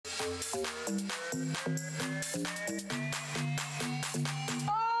Espresso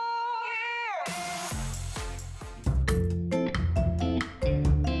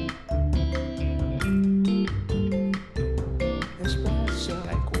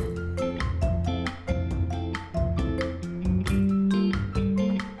Tycoon.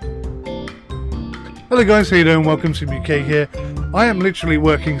 Hello guys, how you doing? Welcome to 𝗦𝘂𝗯𝘀𝗃 here. I am literally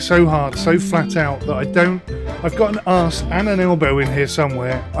working so hard, so flat out that I've got an arse and an elbow in here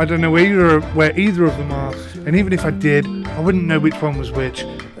somewhere. I don't know where either of them are, and even if I did, I wouldn't know which one was which.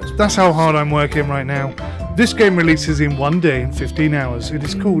 That's how hard I'm working right now. This game releases in 1 day and 15 hours. It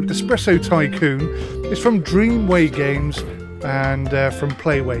is called Espresso Tycoon. It's from Dreamway Games and from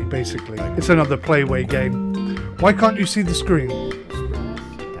Playway, basically. It's another Playway game. Why can't you see the screen?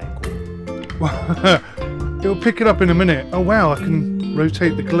 It'll pick it up in a minute. Oh wow, I can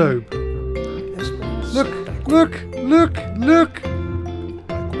rotate the globe. Look!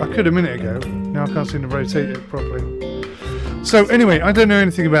 I could a minute ago. Now I can't seem to rotate it properly. So anyway, I don't know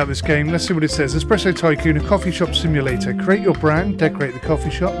anything about this game. Let's see what it says. Espresso Tycoon, a coffee shop simulator. Create your brand, decorate the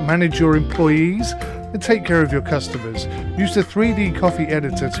coffee shop, manage your employees, and take care of your customers. Use the 3D coffee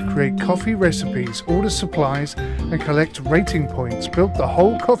editor to create coffee recipes, order supplies, and collect rating points. Build the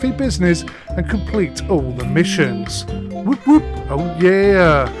whole coffee business and complete all the missions. Whoop whoop! Oh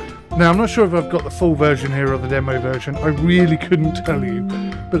yeah! Now I'm not sure if I've got the full version here or the demo version. I really couldn't tell you,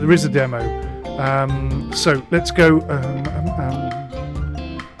 but there is a demo. So let's go.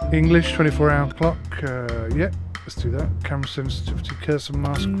 English 24-hour clock. Yeah, let's do that. Camera sensitivity, cursor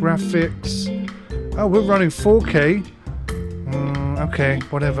mask, graphics. Oh, we're running 4K. Okay,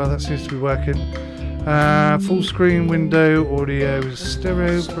 whatever. That seems to be working. Full screen window, audio is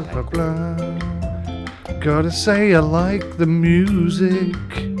stereo. Blah blah blah. Gotta say, I like the music.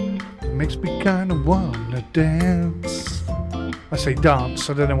 Makes me kinda wanna dance. I say dance.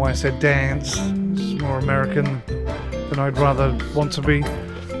 I don't know why I said dance. It's more American than I'd rather want to be.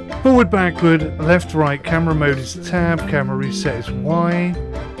 Forward, backward, left, right. Camera mode is tab. Camera reset is Y.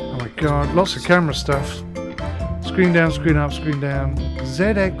 Oh my god, lots of camera stuff. Screen down, screen up, screen down.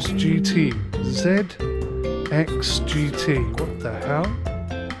 ZXGT. ZXGT. What the hell?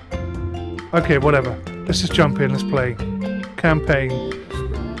 Okay, whatever. Let's just jump in, let's play. Campaign.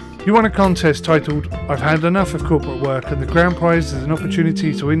 You won a contest titled I've Had Enough of Corporate Work, and the grand prize is an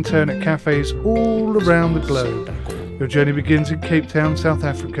opportunity to intern at cafes all around the globe. Your journey begins in Cape Town, South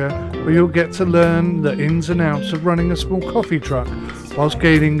Africa, where you'll get to learn the ins and outs of running a small coffee truck whilst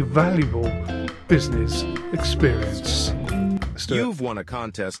gaining valuable business experience. You've won a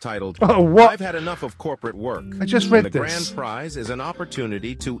contest titled I've Had Enough of Corporate Work. I just read this. The grand prize is an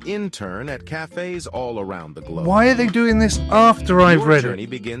opportunity to intern at cafes all around the globe. Why are they doing this after I've read it? Your journey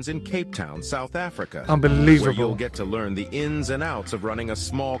begins in Cape Town, South Africa. Unbelievable. Where you'll get to learn the ins and outs of running a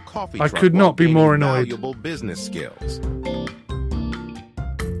small coffee truck. I could not be more annoyed. Valuable business skills.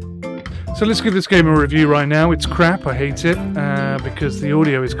 So let's give this game a review right now. It's crap, I hate it, because the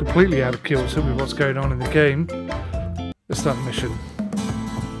audio is completely out of kilter with what's going on in the game. Let's start the mission.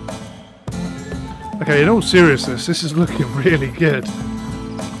 Okay, in all seriousness, this is looking really good.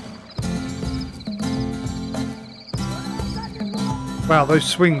 Wow, those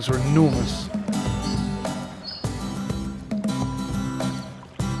swings are enormous.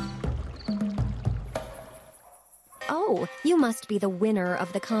 Oh, you must be the winner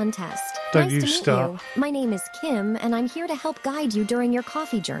of the contest. Don't nice you to meet start. you. My name is Kim, and I'm here to help guide you during your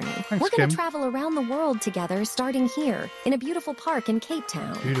coffee journey. Thanks, We're going Kim. to travel around the world together, starting here, in a beautiful park in Cape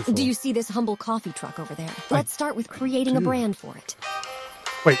Town. Beautiful. Do you see this humble coffee truck over there? Let's start with creating a do. brand for it.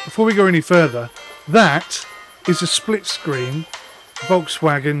 Wait, before we go any further, that is a split screen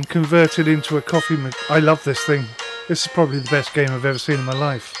Volkswagen converted into a coffee machine. I love this thing. This is probably the best game I've ever seen in my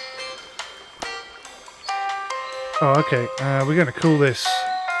life. Oh, okay. We're going to call this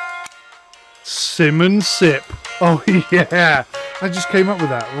Sim and Sip. Oh, yeah. I just came up with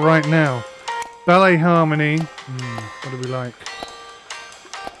that right now. Ballet Harmony. What do we like?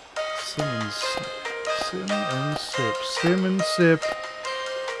 Sim and Sip. Sim and Sip. Sim and Sip.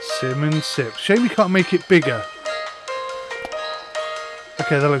 Sim and Sip. Shame we can't make it bigger.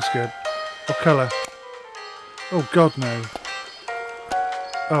 Okay, that looks good. What colour? Oh, God, no.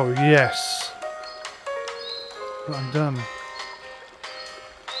 Oh, yes. I'm done.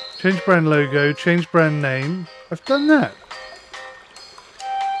 Change brand logo, change brand name. I've done that.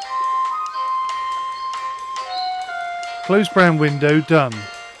 Close brand window, done.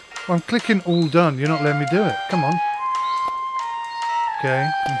 Well, I'm clicking all done. You're not letting me do it. Come on. Okay.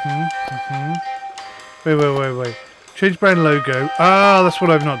 Wait. Change brand logo. Ah, that's what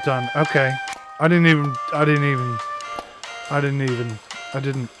I've not done. Okay. I didn't.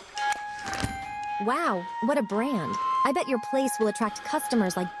 Wow, what a brand. I bet your place will attract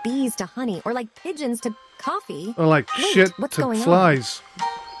customers like bees to honey or like pigeons to coffee. Or like Wait, shit what's to going on? flies.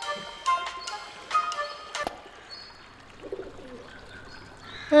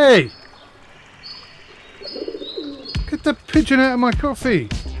 Hey! Get the pigeon out of my coffee!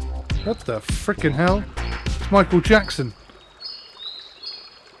 What the frickin' hell? It's Michael Jackson.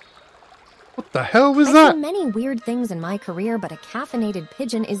 What the hell was I've that? seen many weird things in my career, but a caffeinated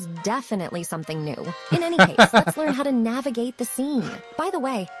pigeon is definitely something new. In any case, let's learn how to navigate the scene. By the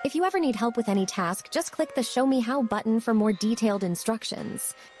way, if you ever need help with any task, just click the Show Me How button for more detailed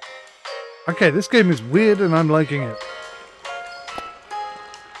instructions. Okay, this game is weird and I'm liking it.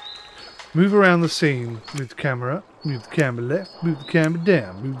 Move around the scene. Move the camera up, move the camera left, move the camera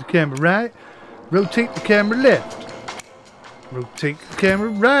down, move the camera right, rotate the camera left. Rotate the camera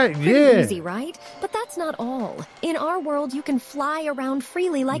right, Pretty yeah. easy, right? But that's not all. In our world, you can fly around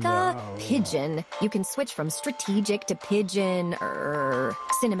freely like a pigeon. You can switch from strategic to pigeon,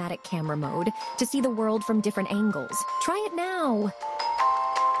 cinematic camera mode to see the world from different angles. Try it now.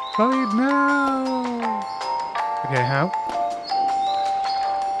 Try it now. Okay, how?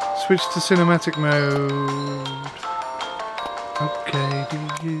 Switch to cinematic mode. Okay, do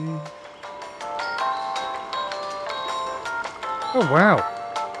you? Oh, wow.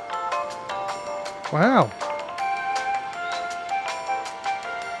 Wow.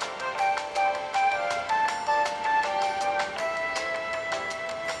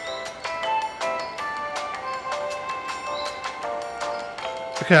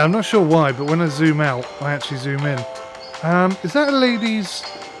 Okay, I'm not sure why, but when I zoom out, I actually zoom in. Is that a lady's...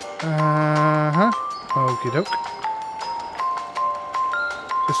 Okie doke.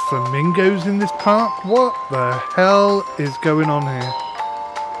 There's flamingos in this park? What the hell is going on here?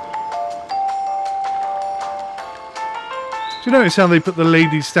 Do you notice how they put the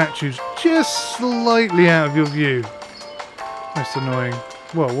lady statues just slightly out of your view? That's annoying.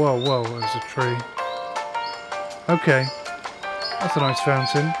 Whoa, whoa, whoa, there's a tree. Okay. That's a nice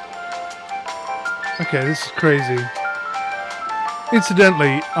fountain. Okay, this is crazy.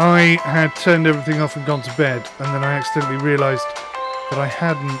 Incidentally, I had turned everything off and gone to bed, and then I accidentally realised that I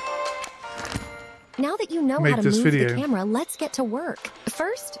hadn't Now that you know made how to this move video. the camera, let's get to work.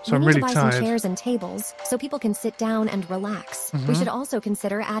 First, So we I'm need really to buy tired. some chairs and tables so people can sit down and relax. We should also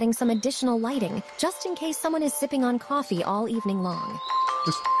consider adding some additional lighting, just in case someone is sipping on coffee all evening long.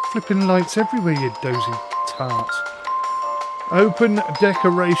 There's flipping lights everywhere, you dozy tart. Open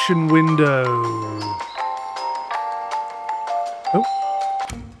decoration window. Oh.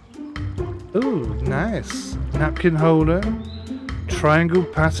 Ooh, nice. Napkin holder. Triangle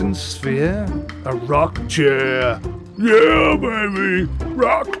pattern sphere. A rock chair. Yeah, baby.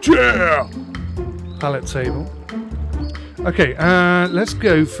 Rock chair. Pallet table. Okay, let's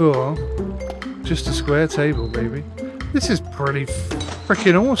go for just a square table, baby. This is pretty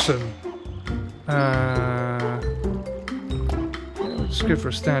freaking awesome. Let's go for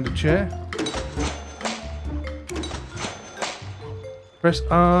a standard chair. Press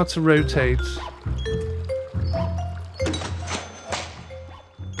R to rotate.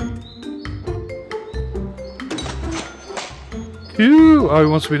 Ooh, oh, he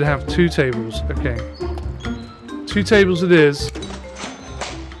wants me to have 2 tables. Okay. 2 tables it is.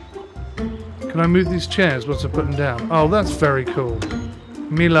 Can I move these chairs once I put them down? Oh, that's very cool.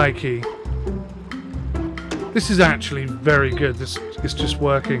 Me likey. This is actually very good. This is just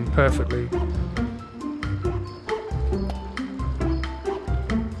working perfectly.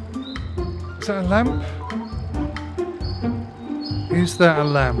 Is that a lamp? Is that a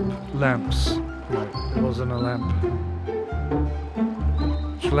lamp? Lamps. No, it wasn't a lamp.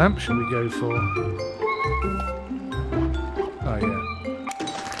 Which lamp should we go for? Oh, yeah.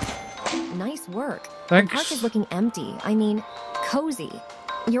 Nice work. Thanks. The park is looking empty. I mean, cozy.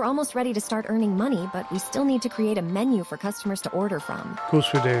 You're almost ready to start earning money, but we still need to create a menu for customers to order from. Of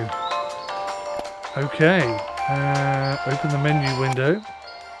course we do. Okay. Open the menu window.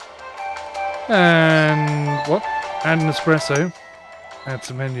 And what? Add an espresso. Add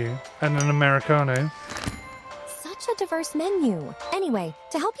to menu. And an Americano. Such a diverse menu. Anyway,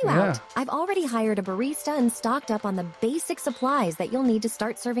 to help you Yeah. out, I've already hired a barista and stocked up on the basic supplies that you'll need to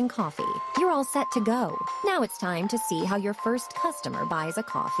start serving coffee. You're all set to go. Now it's time to see how your first customer buys a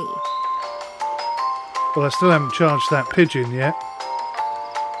coffee. Well, I still haven't charged that pigeon yet.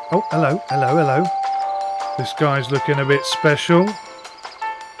 Oh, hello, hello, hello. This guy's looking a bit special.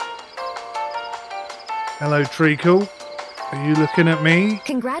 Hello, Treacle. Are you looking at me?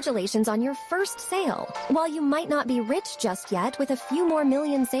 Congratulations on your first sale. While you might not be rich just yet, with a few more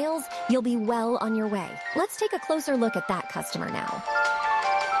million sales, you'll be well on your way. Let's take a closer look at that customer now.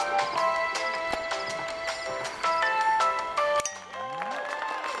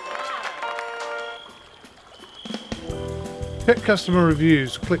 Check customer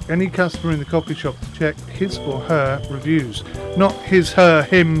reviews. Click any customer in the coffee shop to check his or her reviews. Not his, her,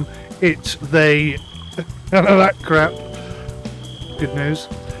 him, it, they, none of that crap. Good news.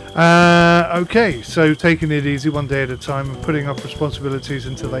 Okay, so taking it easy one day at a time and putting off responsibilities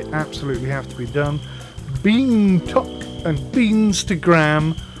until they absolutely have to be done. 𝗏𝗏𝗃 and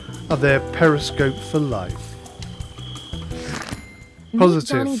𝗏𝗏𝗃𝗃 are their periscope for life.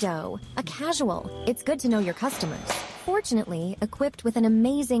 Positive. Meet 𝗏𝗏𝗃, a casual. It's good to know your customers. Fortunately, equipped with an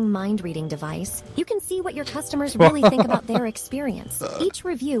amazing mind-reading device, you can see what your customers really think about their experience. Each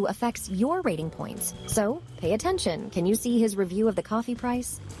review affects your rating points. So, pay attention. Can you see his review of the coffee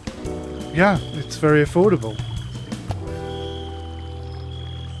price? Yeah, it's very affordable.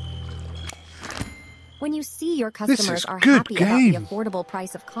 When you see your customers are good happy game. about the affordable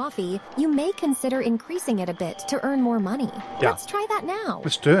price of coffee, you may consider increasing it a bit to earn more money. Yeah. Let's try that now.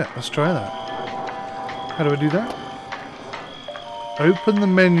 Let's do it. Let's try that. How do I do that? Open the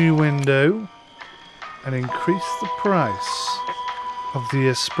menu window and increase the price of the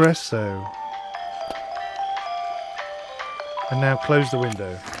espresso. And now close the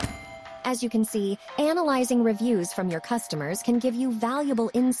window. As you can see, analyzing reviews from your customers can give you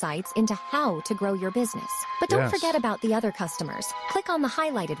valuable insights into how to grow your business. But don't Yes. forget about the other customers. Click on the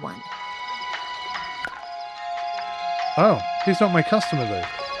highlighted one. Oh, he's not my customer though.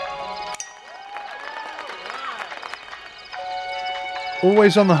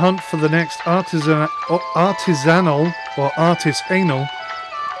 Always on the hunt for the next artisanal or artisanal,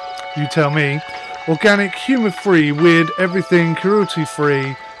 you tell me, organic, humour-free, weird, everything,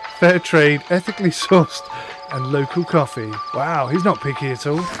 cruelty-free, fair trade, ethically sourced, and local coffee. Wow, he's not picky at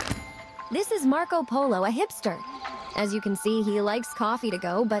all. This is 𝗏𝗏𝗃𝗀𝗃, a hipster. As you can see, he likes coffee to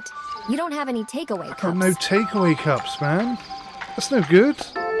go, but you don't have any takeaway cups. Oh, no takeaway cups, man. That's no good.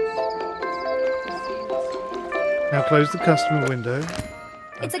 Now close the customer window.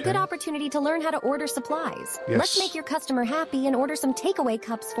 It's a good opportunity to learn how to order supplies. Yes. Let's make your customer happy and order some takeaway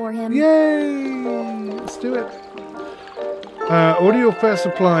cups for him. Yay! Let's do it. Order your first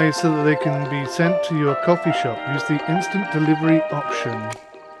supplies so that they can be sent to your coffee shop. Use the instant delivery option.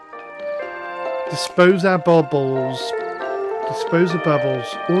 Dispose of bubbles.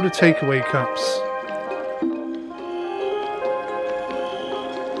 Order takeaway cups.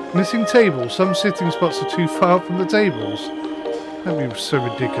 Missing tables. Some sitting spots are too far from the tables. That'd be so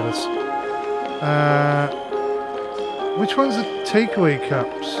ridiculous. Which ones are takeaway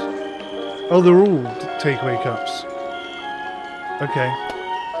cups? Oh, they're all takeaway cups. Okay.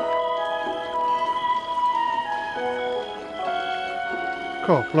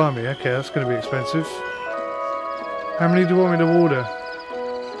 Cool, blimey. Okay, that's going to be expensive. How many do you want me to order?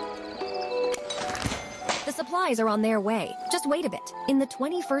 The supplies are on their way. Just wait a bit. In the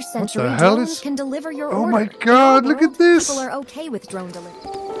 21st century, hell drones is- can deliver your Oh order. my In our God, look world, at this. People are okay with drone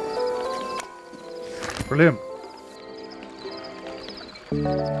delivery. Brilliant.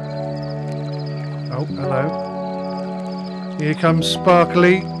 Oh, hello. Here comes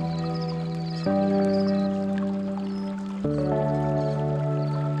Sparkly.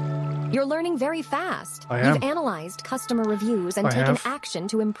 You're learning very fast. I am. You've analyzed customer reviews and I taken have. action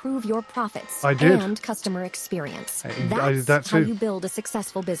to improve your profits I did. and customer experience. I That's did that how too. you build a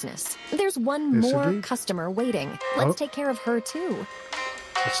successful business. There's one Yes, more indeed. customer waiting. Let's Oh. take care of her too.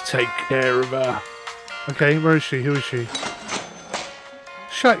 Let's take care of her. Okay, where is she? Who is she?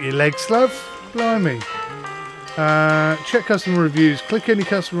 Shut your legs, love. Blimey. Check customer reviews. Click any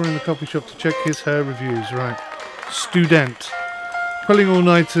customer in the coffee shop to check his, her reviews. Right. Student. Pulling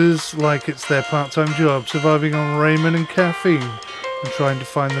all-nighters like it's their part-time job. Surviving on ramen and caffeine. And trying to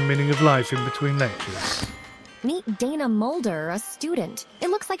find the meaning of life in between lectures. Meet Dana Mulder, a student. It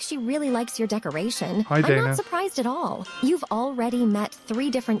looks like she really likes your decoration. Hi, I'm Dana. not surprised at all. You've already met 3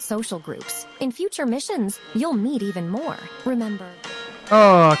 different social groups. In future missions, you'll meet even more. Remember,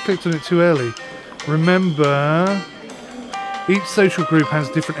 Oh, I clicked on it too early. Remember, each social group has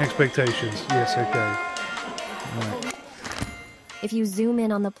different expectations. Yes, okay. Right. if you zoom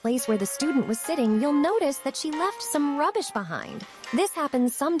in on the place where the student was sitting, you'll notice that she left some rubbish behind. This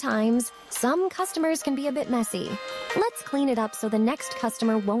happens sometimes. Some customers can be a bit messy. Let's clean it up so the next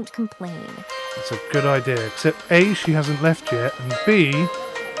customer won't complain. That's a good idea. Except A, she hasn't left yet, and B,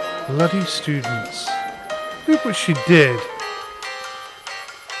 bloody students. Look what she did.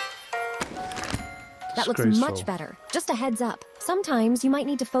 That looks Disgraceful. much better. Just a heads up. Sometimes you might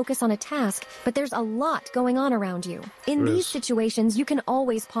need to focus on a task, but there's a lot going on around you. In There these is. situations, you can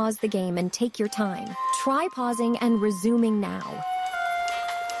always pause the game and take your time. Try pausing and resuming now.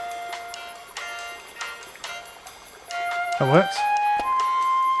 That worked.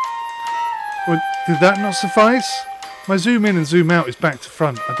 Well, did that not suffice? My zoom in and zoom out is back to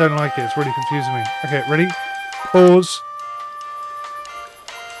front. I don't like it. It's really confusing me. Okay, ready? Pause.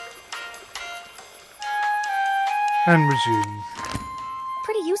 And resume.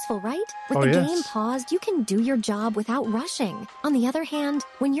 Pretty useful, right? With Oh, the yes. game paused, you can do your job without rushing. On the other hand,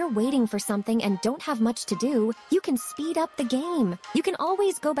 when you're waiting for something and don't have much to do, you can speed up the game. You can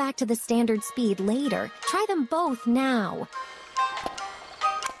always go back to the standard speed later. Try them both now.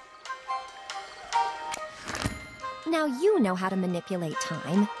 Now you know how to manipulate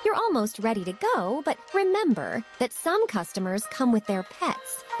time. You're almost ready to go, but remember that some customers come with their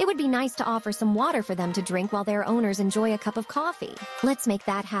pets. It would be nice to offer some water for them to drink while their owners enjoy a cup of coffee. Let's make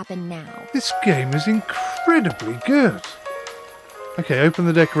that happen now. This game is incredibly good. Okay, open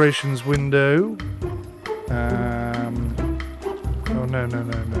the decorations window. Oh, no.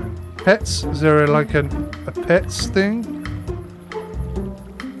 Pets? Is there like a pets thing?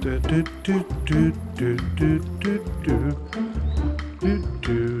 There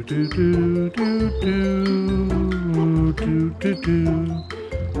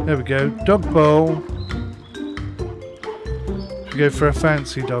we go. Dog bowl. Should we go for a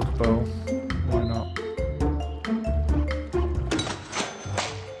fancy dog bowl? Why not?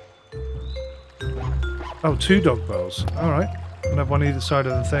 Oh, 2 dog bowls. Alright. I'll have one either side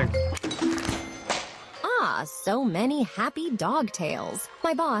of the thing. So many happy dog tails.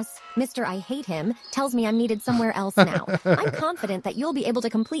 My boss, Mr. I Hate Him, tells me I'm needed somewhere else now. I'm confident that you'll be able to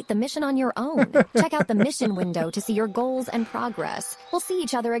complete the mission on your own. Check out the mission window to see your goals and progress. We'll see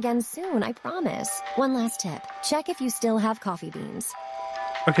each other again soon, I promise. One last tip. Check if you still have coffee beans.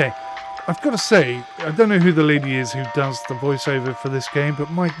 Okay, I've got to say, I don't know who the lady is who does the voiceover for this game,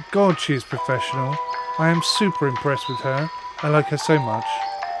 but my god, she is professional. I am super impressed with her. I like her so much.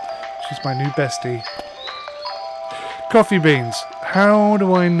 She's my new bestie. Coffee beans. How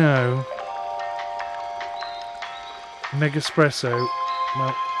do I know? Mega espresso.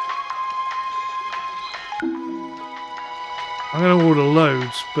 Well, I'm going to order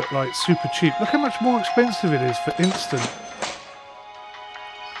loads, but like super cheap. Look how much more expensive it is for instant.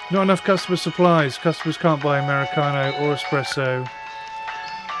 Not enough customer supplies. Customers can't buy Americano or espresso.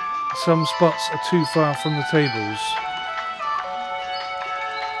 Some spots are too far from the tables.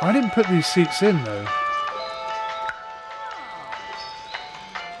 I didn't put these seats in though.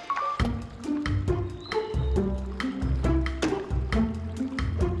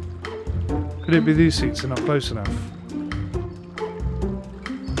 Could it be these seats are not close enough?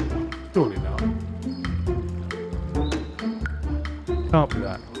 Surely not. Can't be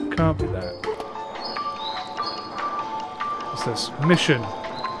that. Can't be that. What's this? Mission.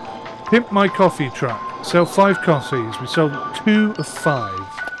 Pimp my coffee truck. Sell 5 coffees. We sold 2 of 5.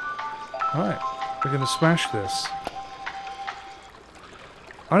 Right. We're going to smash this.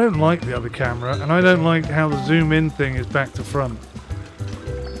 I don't like the other camera, and I don't like how the zoom in thing is back to front.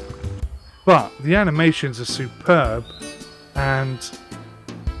 But the animations are superb, and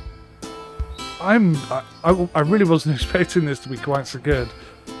I really wasn't expecting this to be quite so good.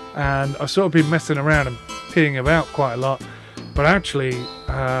 And I've sort of been messing around and peeing about quite a lot, but actually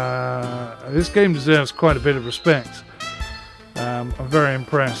this game deserves quite a bit of respect. I'm very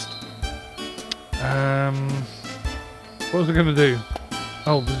impressed. What was I going to do?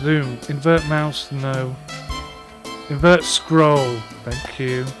 Oh, the zoom. Invert mouse? No. Invert scroll. Thank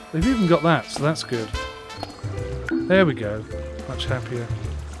you. They've even got that, so that's good. There we go. Much happier.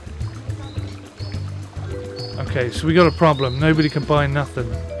 Okay, so we got a problem. Nobody can buy nothing.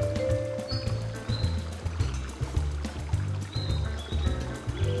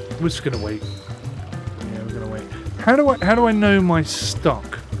 We're just gonna wait. Yeah, we're gonna wait. How do I know my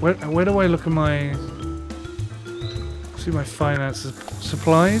stock? Where do I look at my... See my finances,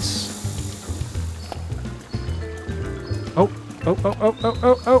 supplies?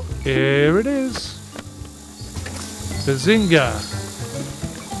 Oh, here it is. Bazinga.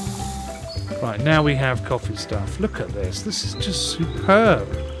 Right, now we have coffee stuff. Look at this. This is just superb.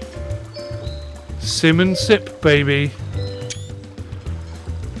 Sim and sip, baby.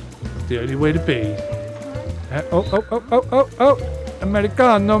 The only way to be. Oh.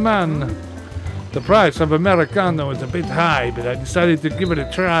 Americano, man. The price of Americano is a bit high, but I decided to give it a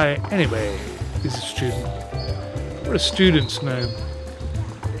try anyway. He's a student. What do students know?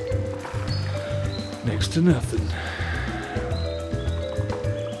 Next to nothing.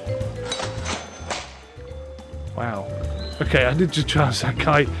 Wow. Okay, I did just charge that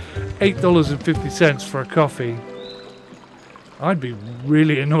guy $8.50 for a coffee. I'd be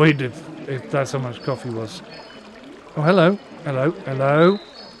really annoyed if that's how much coffee was. Oh, hello. Hello.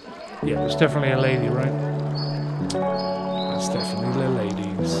 Yeah, it's definitely a lady, right? That's definitely the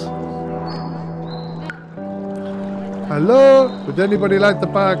ladies. Hello? Would anybody like to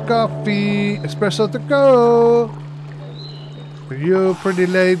buy a coffee? Espresso to go. For you, pretty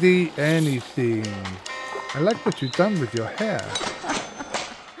lady, anything. I like what you've done with your hair.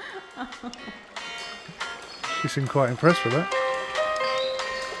 She seemed quite impressed with that.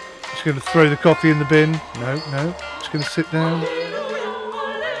 Just going to throw the coffee in the bin. No, no. Just going to sit down.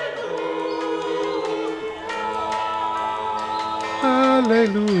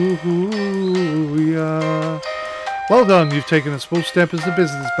 Hallelujah. Well done, you've taken a small step as a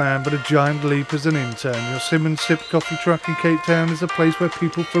businessman, but a giant leap as an intern. Your Sim and Sip coffee truck in Cape Town is a place where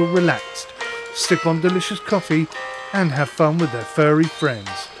people feel relaxed, sip on delicious coffee, and have fun with their furry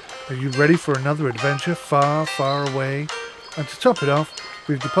friends. Are you ready for another adventure far, far away? And to top it off,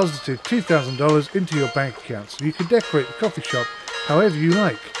 we've deposited $2,000 into your bank account, so you can decorate the coffee shop however you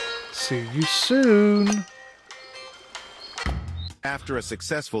like. See you soon. After a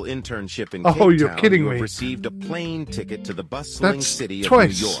successful internship in Oh, Cape you're Town, kidding you me. have received a plane ticket to the bustling That's city of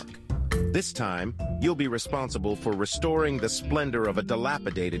twice. New York. This time, you'll be responsible for restoring the splendor of a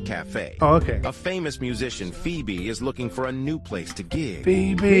dilapidated cafe. Oh, okay. A famous musician, Phoebe, is looking for a new place to gig.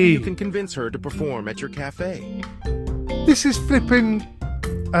 Phoebe. Maybe you can convince her to perform at your cafe. This is flipping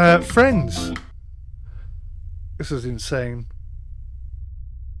Friends. This is insane.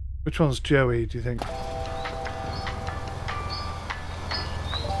 Which one's Joey, do you think?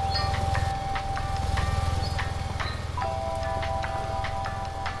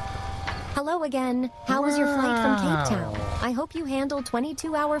 Hello again. How was your flight from Cape Town? I hope you handled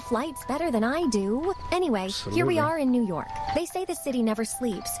 22-hour flights better than I do. Anyway, here we Absolutely. are in New York. They say the city never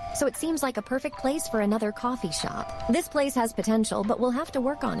sleeps, so it seems like a perfect place for another coffee shop. This place has potential, but we'll have to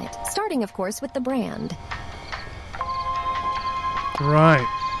work on it, starting, of course, with the brand. Right.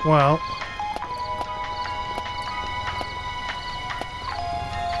 Well.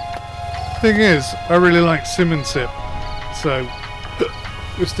 Thing is, I really like Sim and Sip, so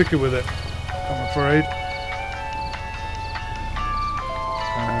we're sticking with it, I'm afraid.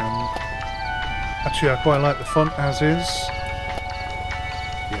 Actually, I quite like the font as is.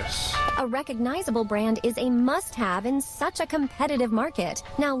 Yes. A recognizable brand is a must-have in such a competitive market.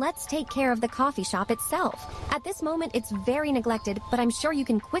 Now let's take care of the coffee shop itself. At this moment, it's very neglected, but I'm sure you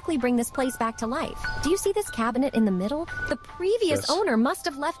can quickly bring this place back to life. Do you see this cabinet in the middle? The previous Yes. owner must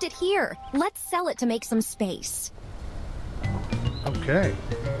have left it here. Let's sell it to make some space. Okay.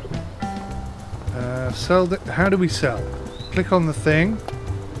 Sell the. How do we sell? Click on the thing,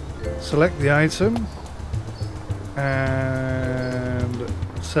 select the item, and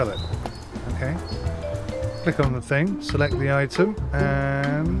sell it. Okay. Click on the thing, select the item,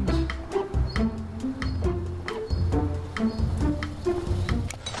 and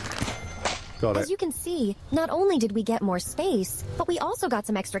got As it. you can see, not only did we get more space, but we also got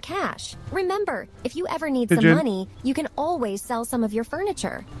some extra cash. Remember, if you ever need Pigeon. some money, you can always sell some of your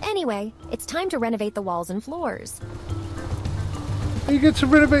furniture. Anyway, it's time to renovate the walls and floors. You get to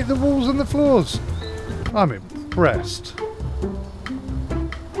renovate the walls and the floors. I'm impressed.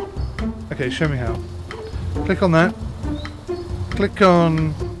 Okay, show me how. Click on that. Click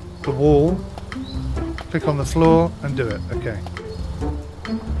on the wall. Click on the floor and do it. Okay.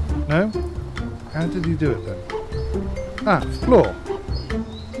 No? How did he do it then? Ah, floor.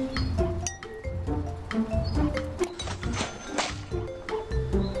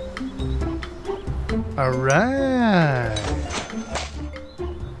 Alright.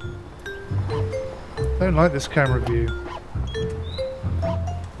 Don't like this camera view.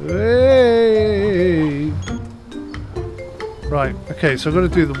 Hey! Right, okay, so I've got to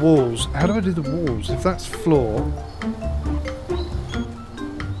do the walls. How do I do the walls? If that's floor...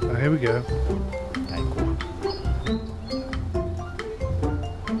 Oh, here we go.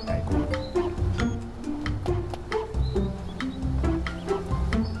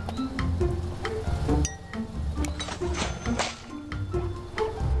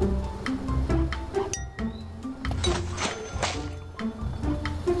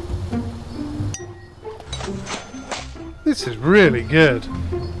 This is really good.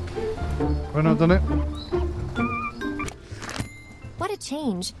 Have I not done it? What a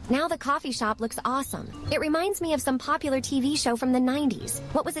change. Now the coffee shop looks awesome. It reminds me of some popular TV show from the 90s.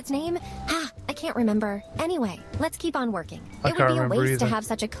 What was its name? I can't remember. Anyway, let's keep on working. I It would can't be a remember waste to either. have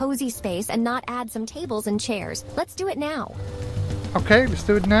such a cozy space and not add some tables and chairs. Let's do it now. Okay, let's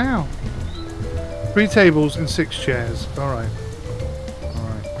do it now. 3 tables and 6 chairs. Alright.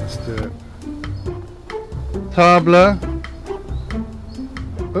 Alright, let's do it. Table.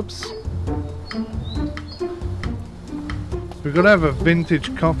 Oops. We've got to have a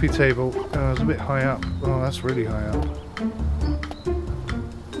vintage coffee table. Oh, it's a bit high up. Oh, that's really high up.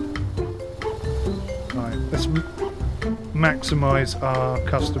 Right, let's maximise our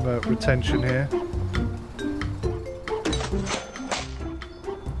customer retention here.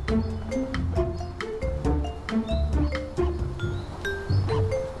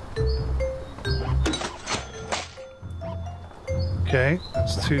 Okay,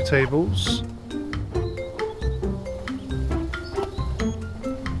 that's 2 tables.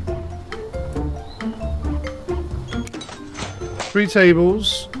 Three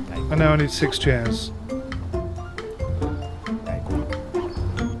tables, and now I need 6 chairs.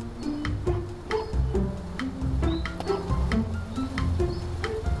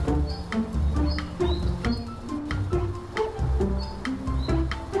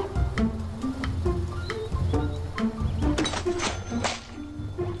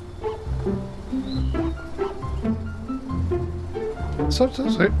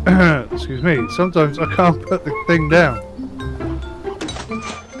 Sometimes, excuse me, sometimes I can't put the thing down.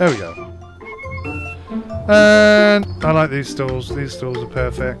 There we go. And I like these stalls. These stalls are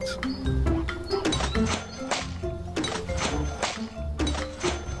perfect.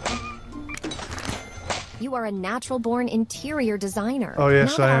 You are a natural-born interior designer. Oh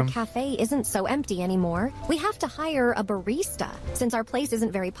yes, now that I am. Our cafe isn't so empty anymore, we have to hire a barista. Since our place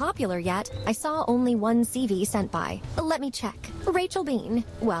isn't very popular yet, I saw only one CV sent by. Let me check. Rachel Bean.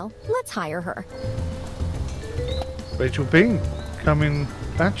 Well, let's hire her. Rachel Bean, coming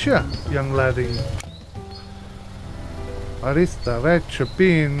at ya, young laddie. Barista Rachel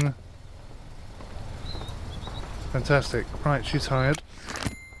Bean. Fantastic. Right, she's hired.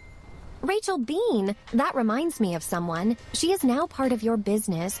 Rachel Bean, that reminds me of someone. She is now part of your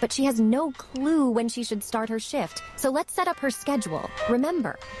business, but she has no clue when she should start her shift. So let's set up her schedule.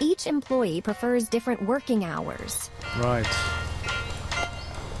 Remember, each employee prefers different working hours. Right.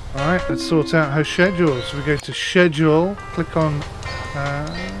 Alright, let's sort out her schedule. So we go to schedule, click on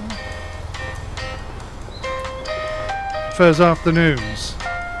prefers afternoons.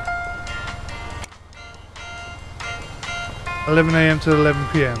 11 AM to 11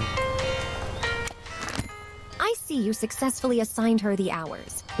 PM. You successfully assigned her the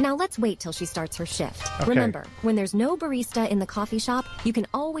hours. Now let's wait till she starts her shift. Okay. Remember, when there's no barista in the coffee shop, you can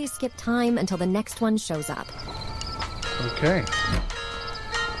always skip time until the next one shows up. Okay.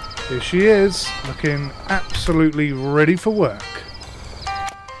 Here she is, looking absolutely ready for work.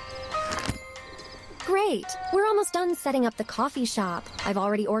 Great! We're almost done setting up the coffee shop. I've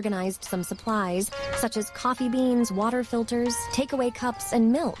already organized some supplies, such as coffee beans, water filters, takeaway cups,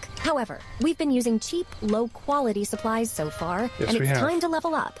 and milk. However, we've been using cheap, low-quality supplies so far, Yes, and we it's have. time to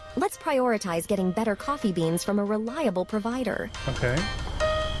level up. Let's prioritize getting better coffee beans from a reliable provider. Okay.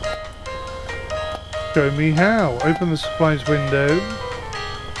 Show me how. Open the supplies window.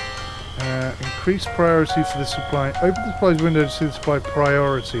 Increase priority for the supply. Open the supplies window to see the supply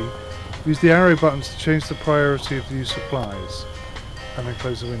priority. Use the arrow buttons to change the priority of the supplies. And then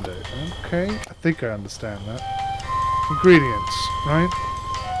close the window. Okay, I think I understand that. Ingredients, right?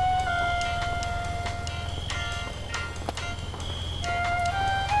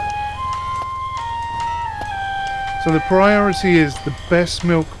 So the priority is the best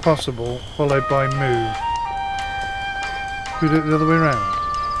milk possible, followed by moo. We do it the other way around.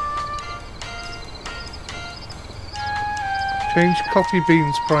 Change coffee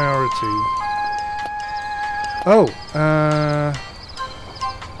beans priority. Oh,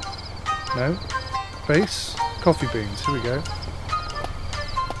 no. Base, coffee beans, here we go.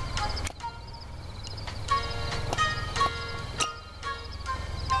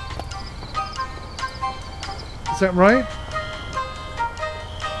 Is that right?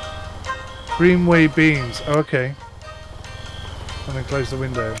 Green whey beans, oh, okay. And then close the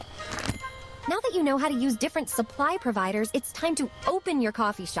window. Now that you know how to use different supply providers, it's time to open your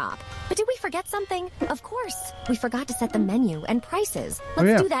coffee shop. But did we forget something? Of course, we forgot to set the menu and prices.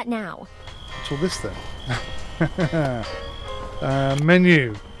 Let's do that now. What's all this then?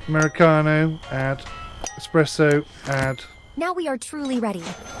 Menu. Americano, add. Espresso, add. Now we are truly ready.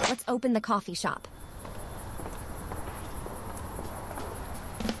 Let's open the coffee shop.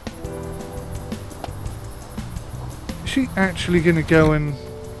 Is she actually going to go and...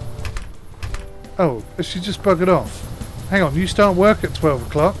 Oh, she just buggered off. Hang on, you start work at 12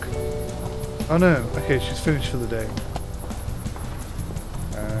 o'clock? Oh no, okay, she's finished for the day.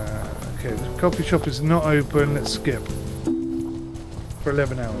 Okay, the coffee shop is not open, let's skip. For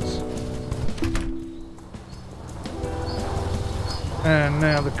 11 hours. And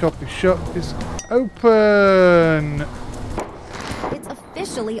now the coffee shop is open! It's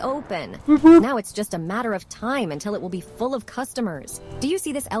officially open. Whoop, whoop. Now it's just a matter of time until it will be full of customers. Do you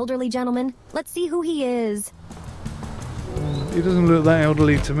see this elderly gentleman? Let's see who he is. He doesn't look that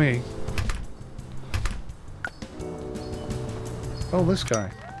elderly to me. Oh, this guy.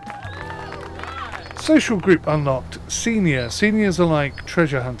 Social group unlocked. Senior. Seniors are like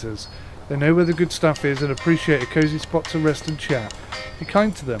treasure hunters. They know where the good stuff is and appreciate a cozy spot to rest and chat. Be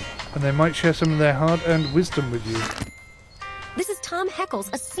kind to them, and they might share some of their hard-earned wisdom with you. This is Tom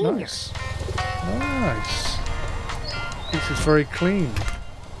Heckles, a senior. Nice. Nice. This is very clean.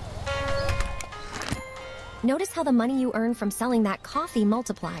 Notice how the money you earn from selling that coffee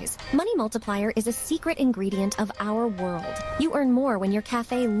multiplies. Money Multiplier is a secret ingredient of our world. You earn more when your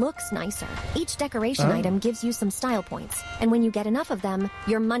cafe looks nicer. Each decoration item gives you some style points, and when you get enough of them,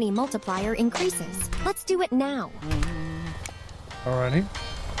 your Money Multiplier increases. Let's do it now. Alrighty.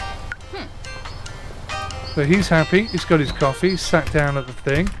 So he's happy. He's got his coffee. Sat down at the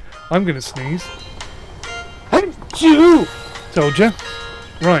thing. I'm gonna sneeze. Achoo! Told ya.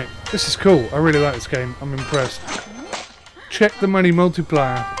 Right. This is cool. I really like this game. I'm impressed. Check the Money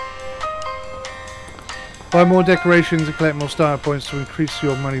Multiplier. Buy more decorations and collect more style points to increase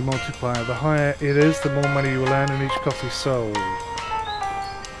your Money Multiplier. The higher it is, the more money you will earn in each coffee sold.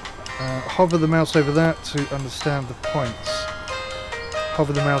 Hover the mouse over that to understand the points.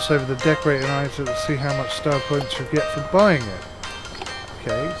 Hover the mouse over the decorating item to see how much style points you get from buying it.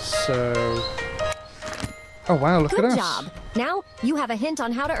 Okay, so... Oh wow, look at us. Good job. Now you have a hint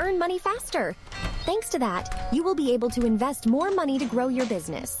on how to earn money faster. Thanks to that, you will be able to invest more money to grow your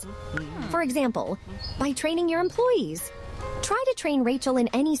business. For example, by training your employees. Try to train Rachel in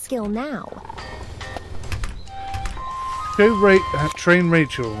any skill now. Go train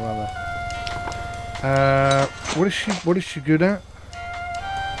Rachel, rather. What is she good at?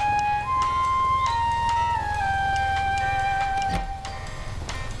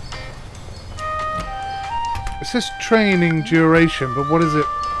 It says training duration, but what is it?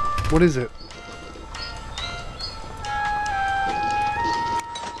 What is it?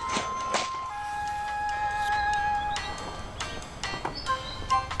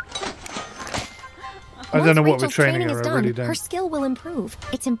 I don't know what we're training her, I really don't. Her skill will improve.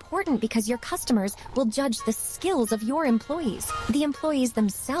 It's important because your customers will judge the skills of your employees. The employees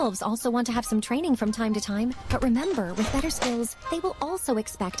themselves also want to have some training from time to time. But remember, with better skills, they will also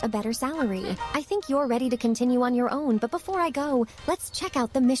expect a better salary. I think you're ready to continue on your own, but before I go, let's check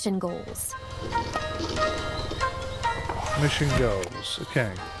out the mission goals. Mission goals,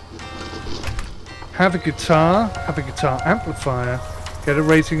 okay. Have a guitar amplifier, get a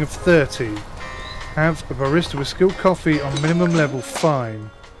rating of 30. Have a barista with skilled coffee on minimum level,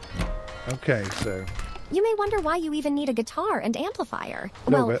 fine. Okay, so... You may wonder why you even need a guitar and amplifier.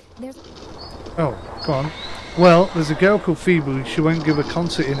 Little bit. Oh, go on. Well, there's a girl called Phoebe. She won't give a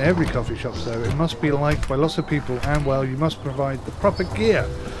concert in every coffee shop, though. It must be liked by lots of people, and, well, you must provide the proper gear.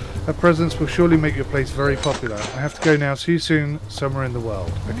 Her presence will surely make your place very popular. I have to go now. See you soon, somewhere in the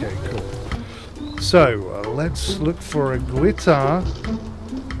world. Okay, cool. So, let's look for a guitar.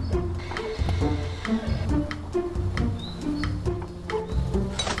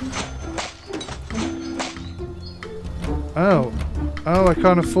 Oh, I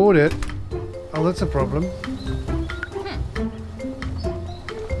can't afford it. Oh, that's a problem.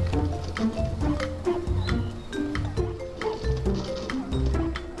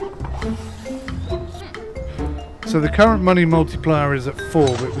 So the current money multiplier is at 4,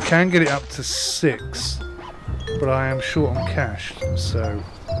 but we can get it up to 6. But I am short on cash, so...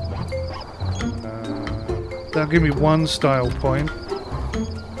 that'll give me 1 style point.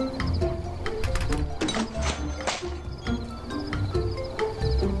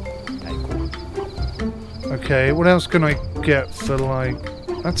 Okay, what else can I get for, like...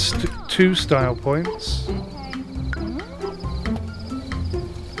 That's 2 style points.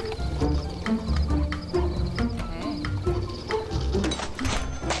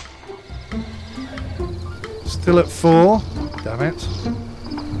 Still at 4. Damn it.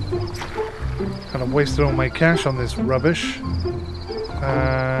 Kind of wasted all my cash on this rubbish.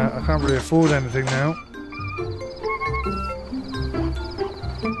 I can't really afford anything now.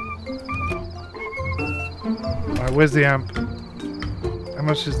 Alright, where's the amp? How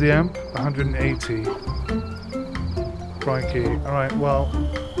much is the amp? 180. Crikey. Alright, well,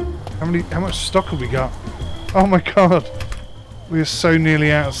 how much stock have we got? Oh my god! We are so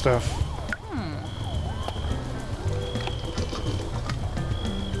nearly out of stuff.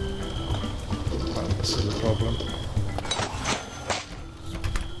 Oh, this is a problem.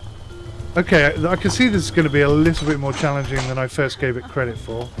 Okay, I can see this is going to be a little bit more challenging than I first gave it credit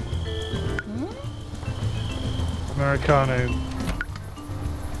for. Americano.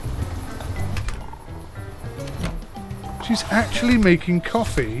 She's actually making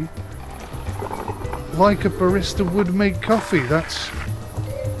coffee like a barista would make coffee. That's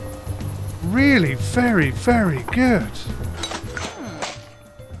really very, very good.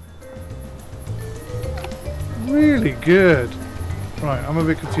 really good. Right, I'm a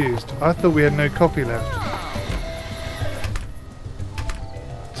bit confused. I thought we had no copy left.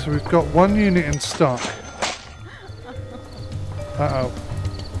 So we've got 1 unit in stock. Uh-oh.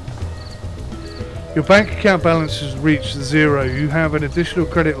 Your bank account balance has reached 0. You have an additional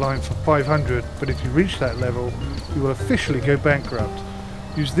credit line for 500, but if you reach that level, you will officially go bankrupt.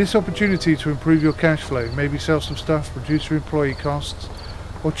 Use this opportunity to improve your cash flow. Maybe sell some stuff, reduce your employee costs,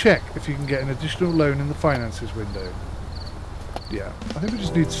 or check if you can get an additional loan in the finances window. Yeah, I think we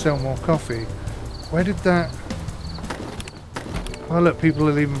just need to sell more coffee. Where did that... Oh look, people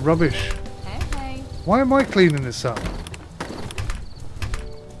are leaving rubbish. Hey. Why am I cleaning this up?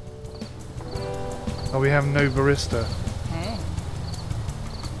 Oh, we have no barista. Hey.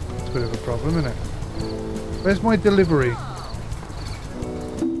 It's a bit of a problem, isn't it? Where's my delivery?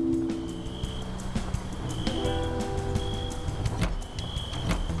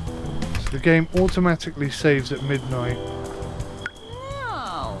 So the game automatically saves at midnight.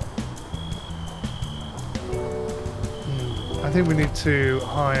 No. I think we need to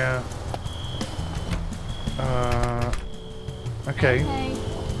hire... okay. Hey.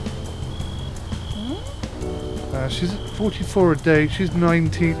 She's at 44 a day. She's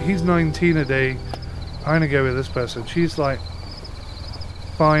 19. He's 19 a day. I'm gonna go with this person. She's like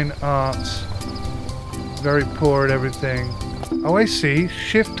fine arts, very poor at everything. Oh, I see.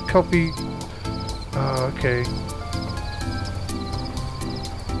 Shift copy. Oh, okay.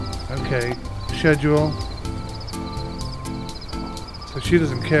 Okay. Schedule. So she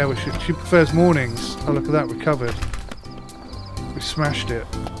doesn't care. She prefers mornings. Oh, look at that. We're covered. We smashed it.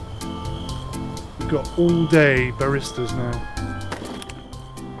 We've got all day baristas now.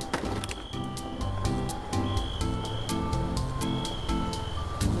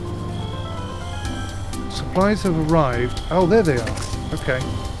 Supplies have arrived. Oh, there they are. Okay.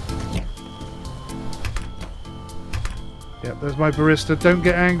 Yep, there's my barista. Don't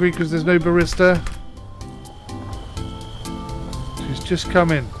get angry because there's no barista. She's just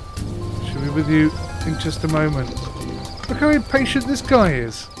come in. She'll be with you in just a moment. Look how impatient this guy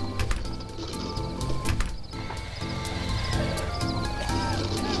is.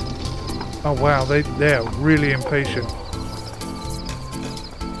 Oh wow, they're really impatient.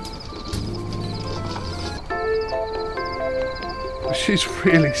 She's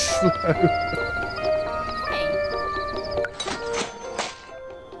really slow.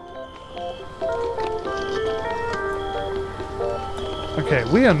 Okay,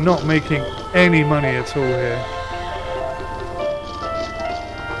 we are not making any money at all here.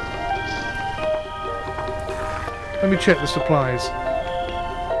 Let me check the supplies.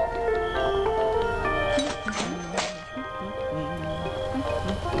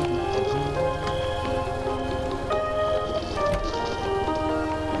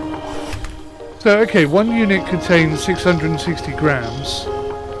 So, okay, 1 unit contains 660 grams.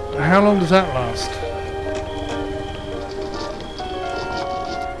 How long does that last?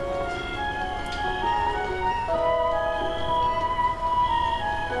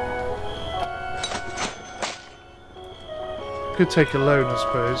 Could take a loan, I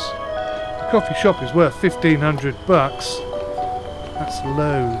suppose. The coffee shop is worth 1,500 bucks. That's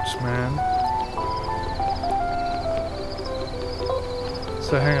loads, man.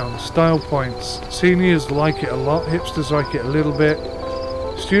 So hang on, style points. Seniors like it a lot, hipsters like it a little bit,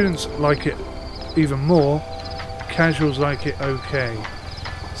 students like it even more, casuals like it okay.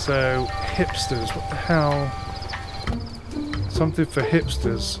 So hipsters, what the hell? Something for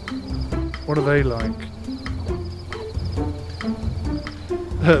hipsters. What do they like?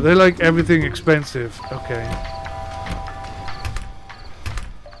 They like everything expensive. Okay.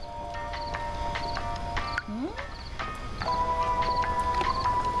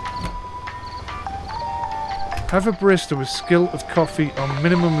 Have a barista with skill of coffee on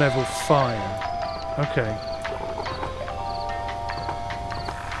minimum level 5. Okay.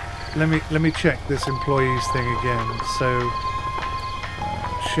 Let me check this employees thing again. So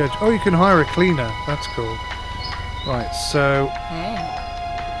schedule. Oh, you can hire a cleaner. That's cool. Right. So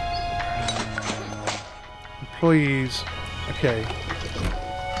employees. Okay.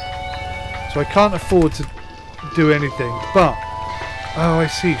 So I can't afford to do anything, but oh, I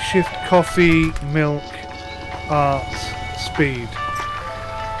see. Shift coffee, milk. Art, speed.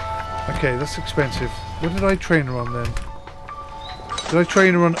 Okay, that's expensive. What did I train her on then? Did I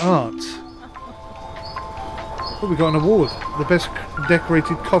train her on art? Oh, we got an award. The best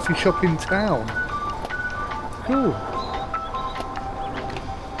decorated coffee shop in town. Cool.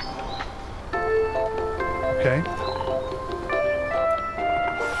 Okay.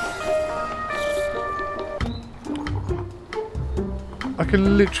 I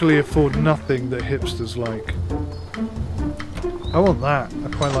can literally afford nothing that hipsters like. I want that. I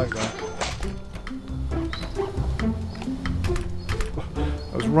quite like that.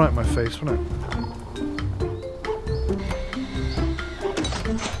 That was right in my face, wasn't it?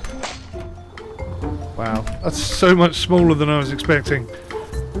 Wow, that's so much smaller than I was expecting.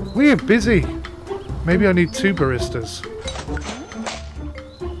 We are busy. Maybe I need 2 baristas.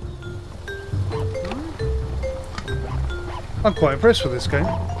 I'm quite impressed with this game.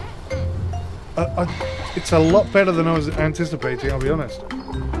 It's a lot better than I was anticipating, I'll be honest.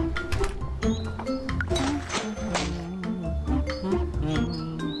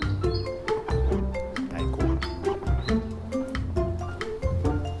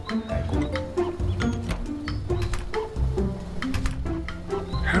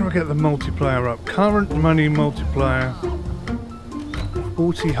 How do I get the multiplier up? Current money multiplier.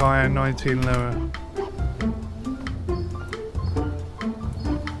 40 higher, 19 lower.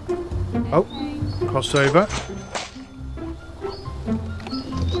 Oh, crossover.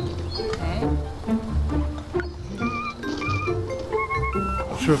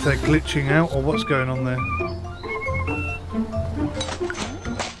 Not sure if they're glitching out or what's going on there.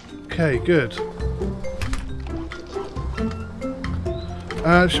 Okay, good.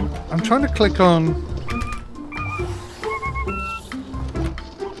 I'm trying to click on...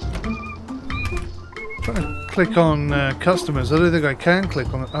 click on customers. I don't think I can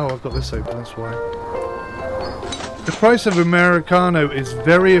click on it. Oh, I've got this open, that's why. The price of Americano is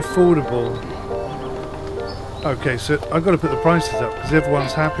very affordable. Okay, so I've got to put the prices up because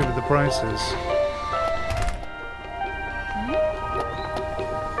everyone's happy with the prices.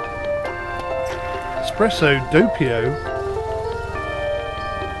 Espresso Tycoon.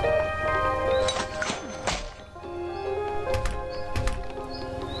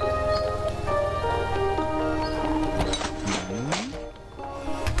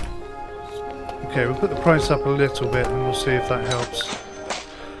 Okay, we'll put the price up a little bit and we'll see if that helps.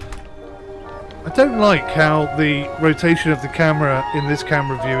 I don't like how the rotation of the camera in this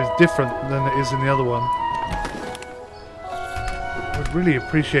camera view is different than it is in the other one. I'd really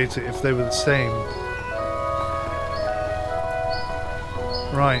appreciate it if they were the same.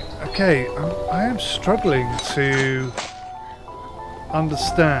 Right, okay, I am struggling to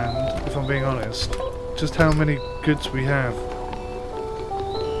understand, if I'm being honest, just how many goods we have.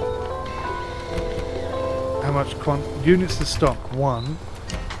 How much units to stock? 1.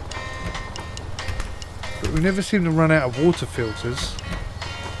 But we never seem to run out of water filters.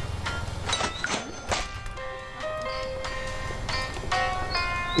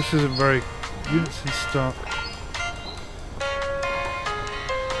 This isn't very... units in stock.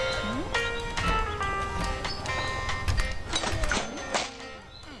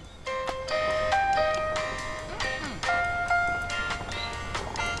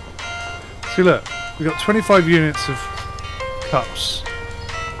 See, look. We've got 25 units of cups.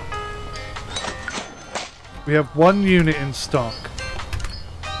 We have 1 unit in stock.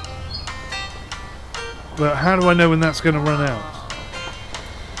 But how do I know when that's going to run out?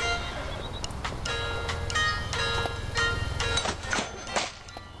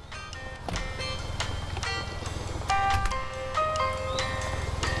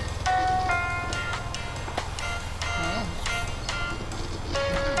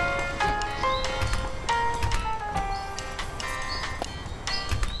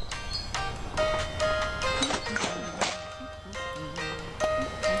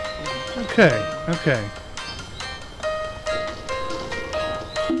 Okay.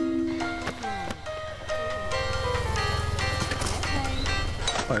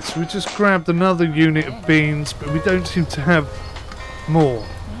 Right, so we just grabbed another unit of beans, but we don't seem to have more,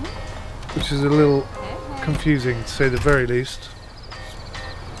 which is a little confusing to say the very least.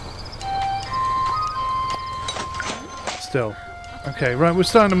 Still. Okay, right, we're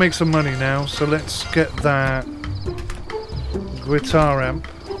starting to make some money now, so let's get that 𝗦𝘂𝗯𝗀𝗋.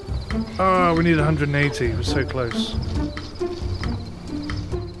 Oh, we need 180. We're so close.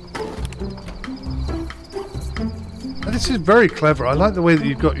 And this is very clever. I like the way that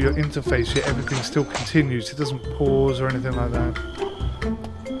you've got your interface, yet everything still continues. It doesn't pause or anything like that.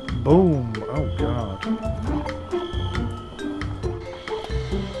 Boom. Oh, God.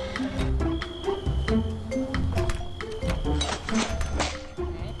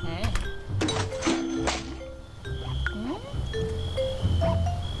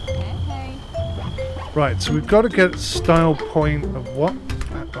 Right, so we've got to get style point of what?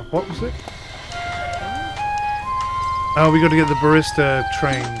 What was it? Oh, we got to get the barista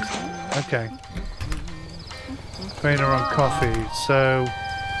trained. Okay. Trainer on coffee. So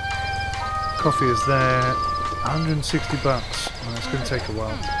coffee is there. 160 bucks. Oh, that's going to take a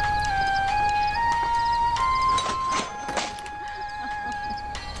while.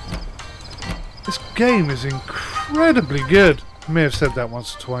 This game is incredibly good. I may have said that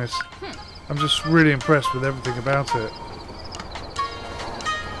once or twice. I'm just really impressed with everything about it.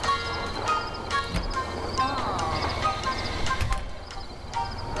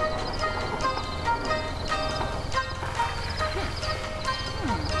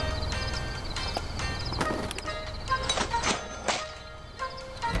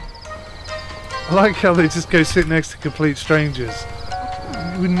 I like how they just go sit next to complete strangers.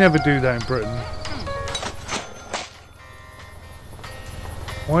 You would never do that in Britain.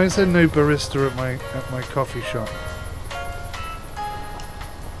 Why is there no barista at my coffee shop?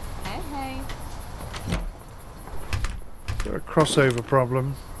 Hey. Is there a crossover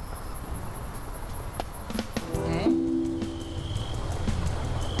problem? Hey.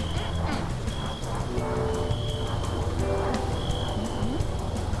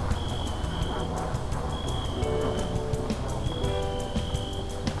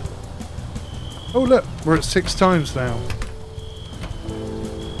 Oh look, we're at 6 times now.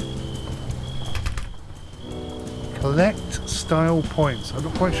 Collect style points. I'm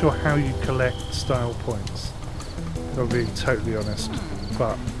not quite sure how you collect style points, if I'm being totally honest.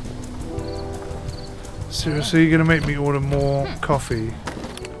 But seriously, you're going to make me order more coffee?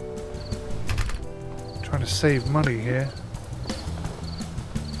 I'm trying to save money here.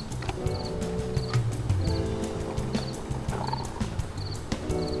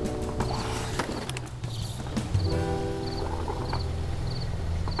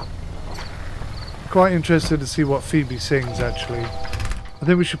 Quite interested to see what Phoebe sings, actually. I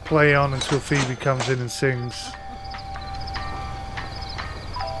think we should play on until Phoebe comes in and sings. So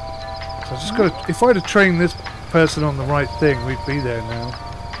I just got to, if I'd have trained this person on the right thing, we'd be there now.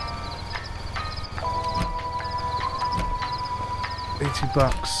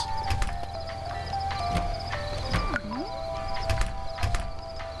 $80.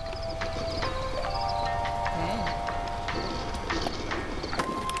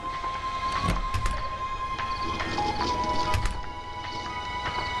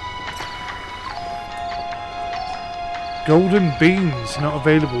 Golden beans, not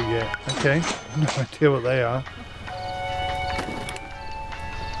available yet. Okay, no idea what they are.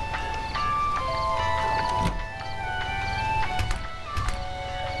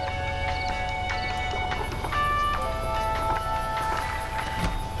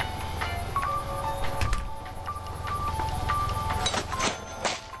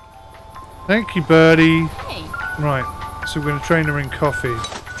 Thank you, Birdie. Hey. Right, so we're going to train her in coffee.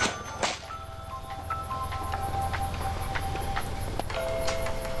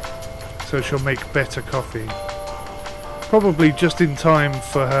 So she'll make better coffee. Probably just in time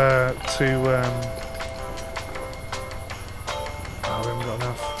for her to... oh, we haven't got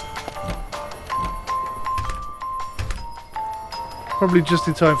enough. Probably just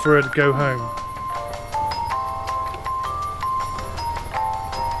in time for her to go home.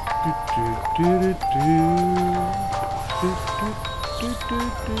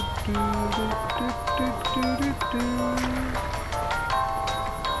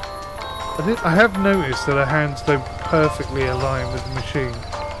 I have noticed that her hands don't perfectly align with the machine.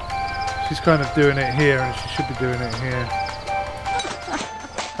 She's kind of doing it here and she should be doing it here.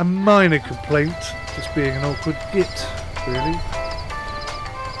 A minor complaint, just being an awkward git, really.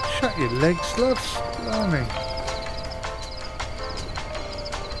 Shut your legs, loves. Blimey.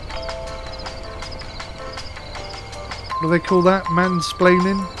 What do they call that?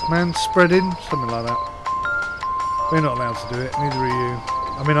 Mansplaining? Manspreading? Something like that. We're not allowed to do it, neither are you.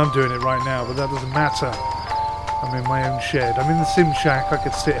 I mean, I'm doing it right now, but that doesn't matter. I'm in my own shed. I'm in the sim shack. I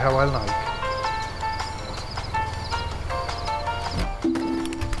could sit how I like.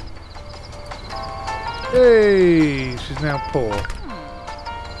 Hey, she's now poor.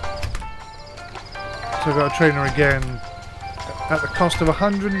 So I've got to train her again at the cost of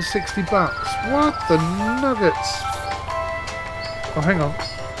 $160. What the nuggets? Oh, hang on.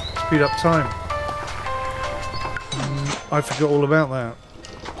 Speed up time. I forgot all about that.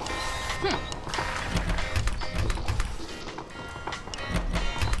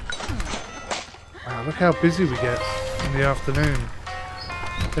 Wow, look how busy we get in the afternoon.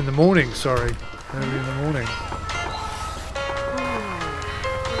 In the morning, sorry. Early in the morning.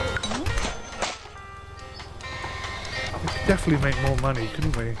 We could definitely make more money,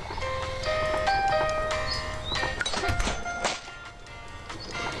 couldn't we?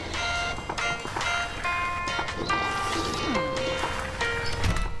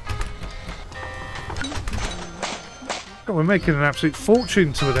 God, we're making an absolute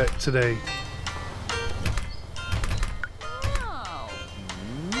fortune to it today. Wow.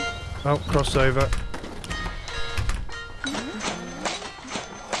 Oh, crossover.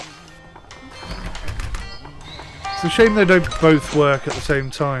 It's a shame they don't both work at the same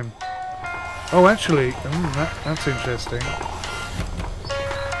time. Oh, actually, that's interesting.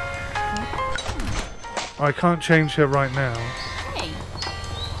 I can't change her right now. Hey.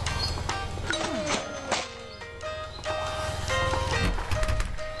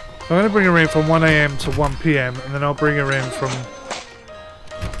 I'm going to bring her in from 1 AM to 1 PM, and then I'll bring her in from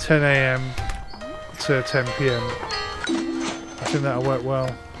 10 AM to 10 PM. I think that'll work well.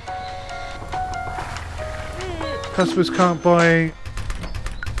 Customers can't buy...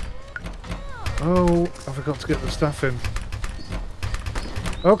 Oh, I forgot to get the stuff in.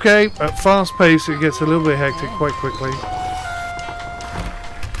 Okay, at fast pace it gets a little bit hectic quite quickly.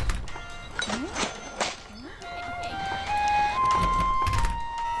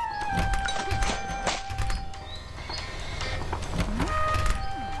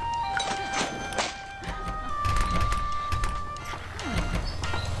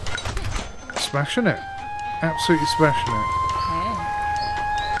 Smashing it. Absolutely smashing it.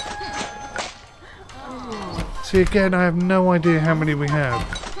 See, again, I have no idea how many we have.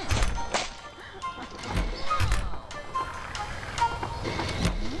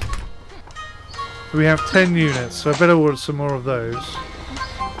 We have 10 units, so I better order some more of those.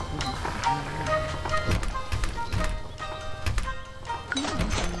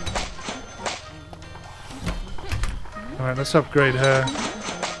 Alright, let's upgrade her.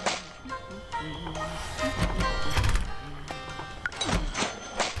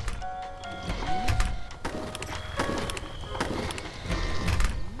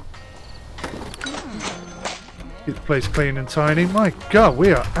 Keep the place clean and tiny. My God,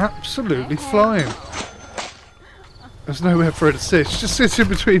 we are absolutely flying. There's nowhere for her to sit. She just sits in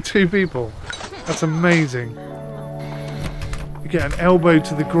between two people. That's amazing. You get an elbow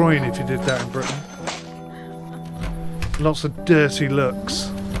to the groin if you did that in Britain. Lots of dirty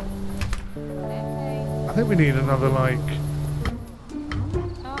looks. I think we need another, like...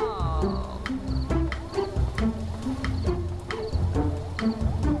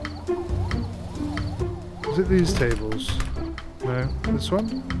 Is it these tables? No, this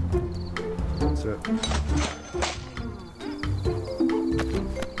one? That's it.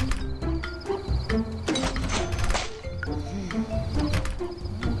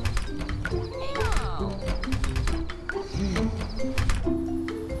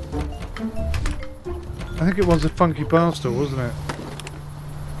 I think it was a funky bar store, wasn't it?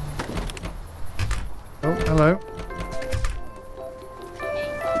 Oh, hello.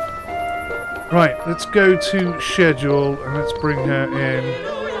 Right, let's go to schedule and let's bring her in.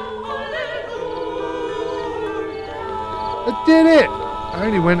 I did it! I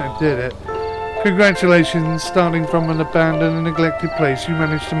only went and did it. Congratulations, starting from an abandoned and neglected place, you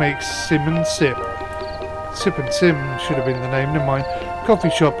managed to make Sim and Sip. Sip and Sim should have been the name, never mind. Coffee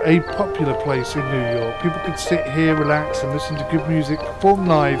shop, a popular place in New York. People could sit here, relax and listen to good music, perform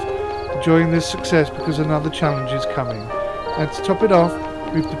live, enjoying this success because another challenge is coming. And to top it off,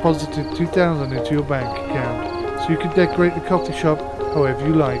 we've deposited $2,000 into your bank account, so you can decorate the coffee shop however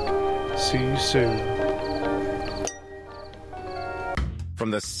you like. See you soon.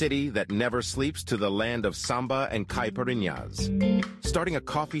 From the city that never sleeps to the land of samba and caipirinhas. Starting a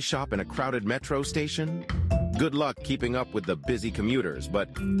coffee shop in a crowded metro station? Good luck keeping up with the busy commuters, but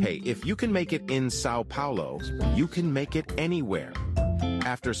hey, if you can make it in Sao Paulo, you can make it anywhere.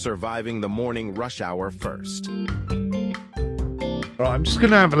 After surviving the morning rush hour first. Right, I'm just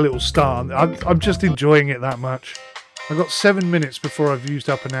going to have a little start. I'm just enjoying it that much. I've got 7 minutes before I've used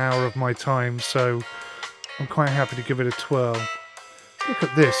up an hour of my time, so I'm quite happy to give it a twirl. Look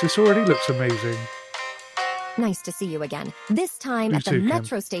at this. This already looks amazing. Nice to see you again. This time at the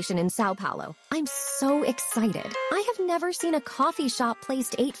metro station in Sao Paulo. I'm so excited. I have never seen a coffee shop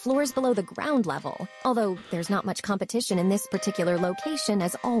placed 8 floors below the ground level. Although there's not much competition in this particular location,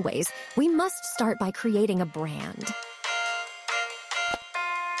 as always, we must start by creating a brand.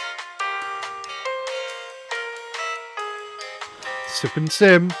 Sip and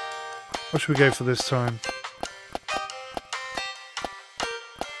Sim. What should we go for this time?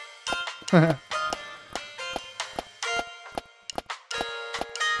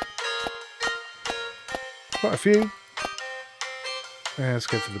 Quite a few. Yeah, let's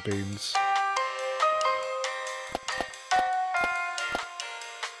go for the beans.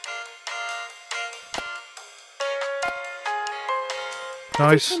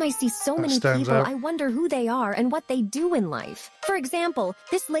 Nice. Every time I see so many people, I wonder who they are and what they do in life. For example,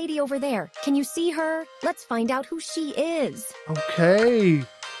 this lady over there. Can you see her? Let's find out who she is. Okay.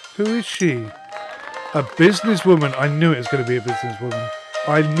 Who is she? A businesswoman. I knew it was going to be a businesswoman.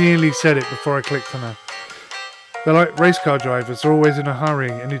 I nearly said it before I clicked on her. They're like race car drivers. They're always in a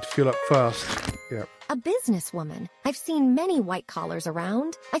hurry and need to fuel up fast. Yeah. A businesswoman. I've seen many white collars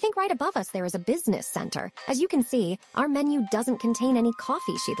around. I think right above us there is a business center. As you can see, our menu doesn't contain any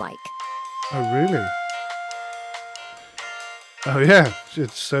coffee she'd like. Oh, really? Oh, yeah.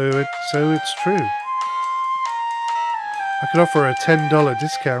 So it's true. I could offer a $10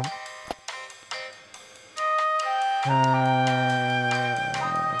 discount.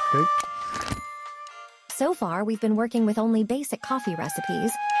 Okay. So far, we've been working with only basic coffee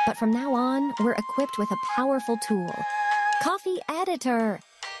recipes, but from now on, we're equipped with a powerful tool. Coffee Editor!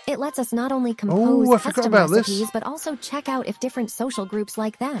 It lets us not only compose custom recipes, but also check out if different social groups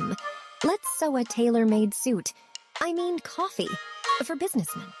like them. Let's sew a tailor-made suit. I mean coffee. For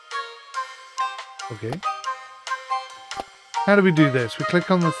businessmen. Okay. How do we do this? We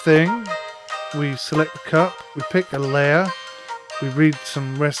click on the thing, we select the cup, we pick a layer, we read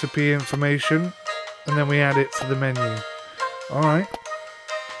some recipe information, and then we add it to the menu. Alright.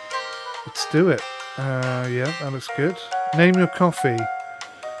 Let's do it. Yeah, that looks good. Name your coffee.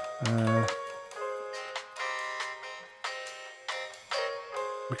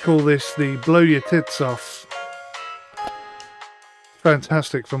 We call this the Blow Your Tits Off.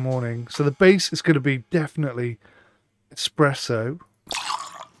 Fantastic for morning. So the base is going to be definitely espresso.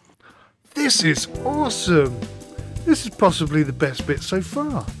 This is awesome. This is possibly the best bit so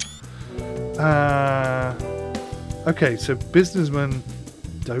far. Okay, so businessmen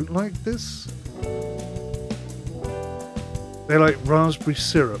don't like this. They like raspberry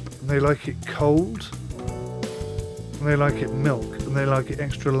syrup, and they like it cold, and they like it milk, and they like it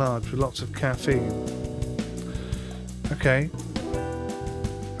extra large with lots of caffeine. Okay.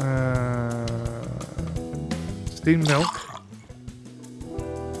 Steamed milk.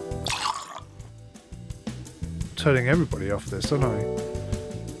 Turning everybody off this, aren't I?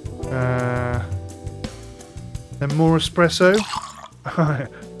 Then more espresso.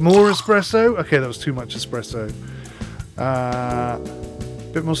 More espresso. Okay, that was too much espresso.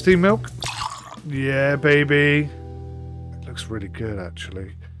 Bit more steamed milk. Yeah, baby. It looks really good,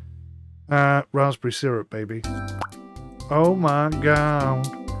 actually. Raspberry syrup, baby. Oh my god.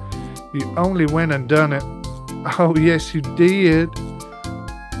 You only went and done it. Oh yes you did.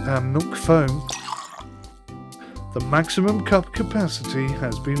 Milk foam. The maximum cup capacity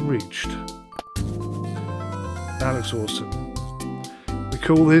has been reached. That looks awesome. We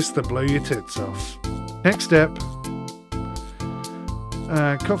call this the Blow Your Tits Off. Next step.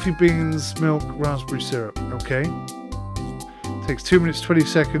 Coffee beans, milk, raspberry syrup. Okay. Takes 2 minutes 20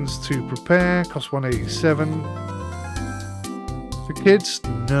 seconds to prepare. Costs $1.87. For kids,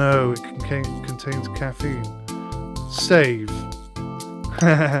 no, it contains caffeine. Save.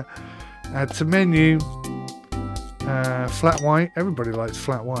 Add to menu. Flat white. Everybody likes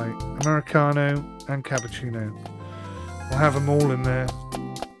flat white. Americano and cappuccino. We'll have them all in there.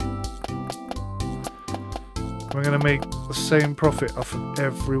 We're going to make the same profit off of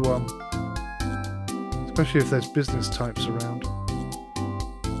everyone. Especially if there's business types around.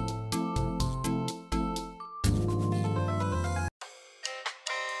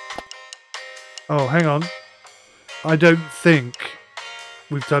 Oh, hang on. I don't think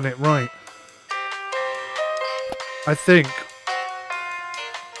we've done it right. I think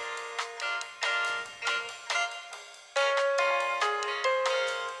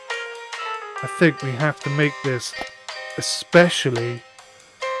we have to make this especially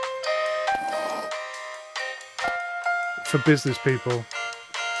for business people.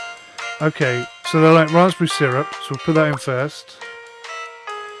 Okay, so they're like raspberry syrup, so we'll put that in first.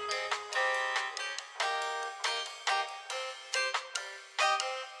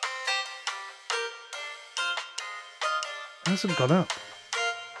 It hasn't gone up.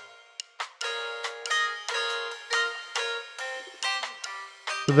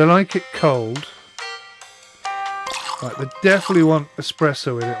 So they like it cold. Right, they definitely want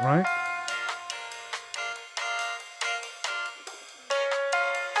espresso in it, right?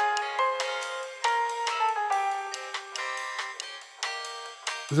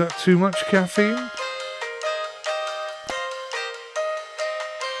 Is that too much caffeine?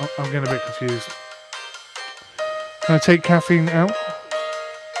 I'm getting a bit confused. Can I take caffeine out?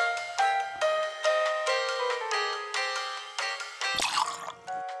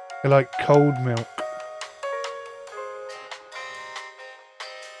 I like cold milk.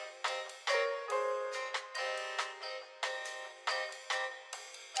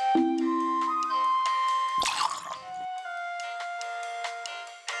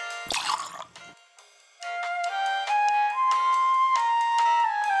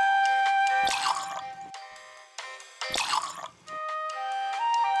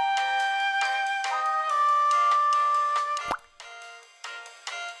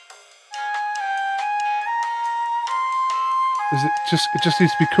 Is it just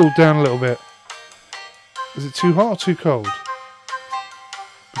needs to be cooled down a little bit? Is it too hot or too cold?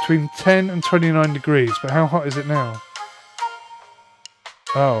 Between 10 and 29 degrees, but how hot is it now?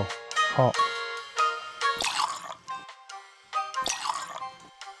 Oh, hot.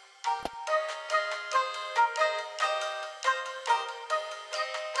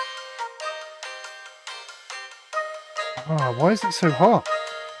 Ah, why is it so hot?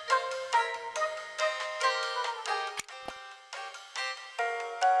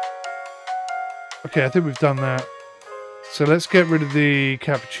 Okay, I think we've done that. So let's get rid of the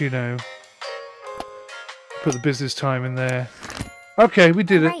cappuccino. Put the business time in there. Okay, we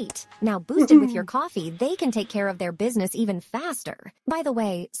did it. Great. Now, boosted with your coffee, they can take care of their business even faster. By the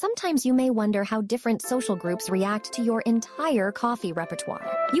way, sometimes you may wonder how different social groups react to your entire coffee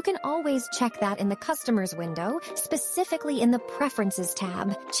repertoire. You can always check that in the Customers window, specifically in the Preferences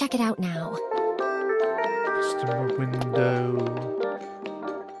tab. Check it out now. Customer window.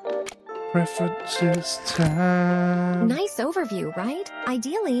 Preferences tab. Nice overview, right?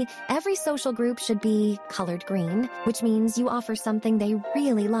 Ideally, every social group should be colored green, which means you offer something they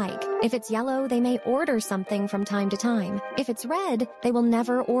really like. If it's yellow, they may order something from time to time. If it's red, they will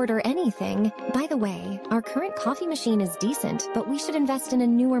never order anything. By the way, our current coffee machine is decent, but we should invest in a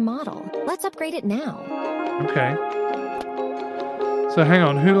newer model. Let's upgrade it now. Okay. So hang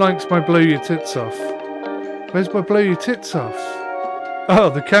on, who likes my blow your tits off? Where's my blow your tits off?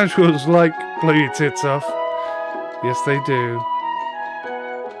 Oh, the casuals like blow your tits off. Yes, they do.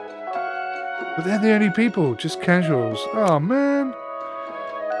 But they're the only people, just casuals. Oh, man.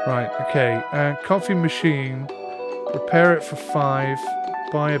 Right, okay. Coffee machine. Repair it for 5.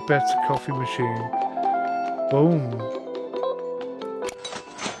 Buy a better coffee machine. Boom.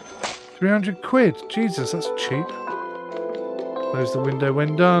 300 quid. Jesus, that's cheap. Close the window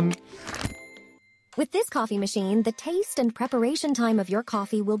when done. With this coffee machine, the taste and preparation time of your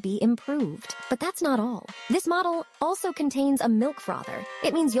coffee will be improved. But that's not all. This model also contains a milk frother.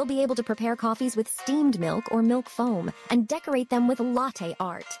 It means you'll be able to prepare coffees with steamed milk or milk foam and decorate them with latte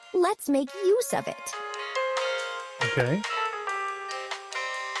art. Let's make use of it. Okay.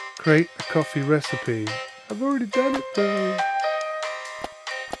 Create a coffee recipe. I've already done it though.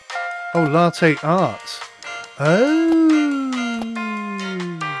 Oh, latte art. Oh.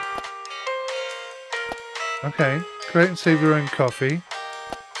 Okay, create and save your own coffee.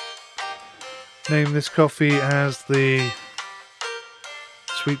 Name this coffee as the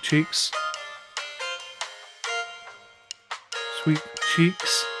Sweet Cheeks. Sweet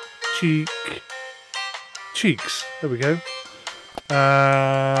Cheeks. Cheeks. There we go. What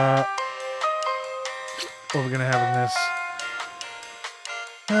are we going to have in this?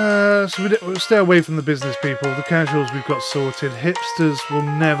 So we'll stay away from the business people. The casuals we've got sorted. Hipsters will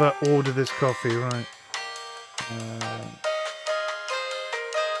never order this coffee, right?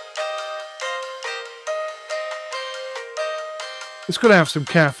 It's got to have some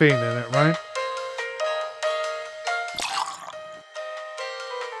caffeine in it, right?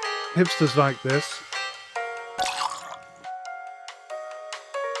 Hipsters like this.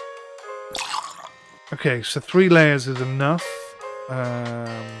 Okay, so 3 layers is enough.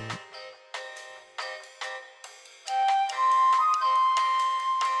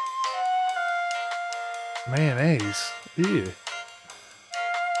 Mayonnaise. Ew.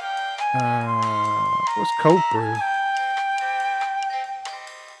 What's cold brew?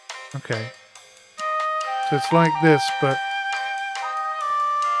 Okay. So it's like this, but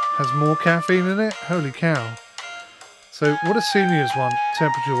has more caffeine in it? Holy cow. So what do seniors want,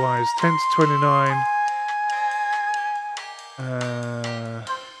 temperature-wise? 10 to 29.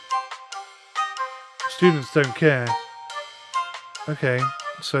 Students don't care. Okay,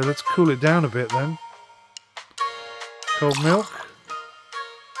 so let's cool it down a bit then. Cold milk.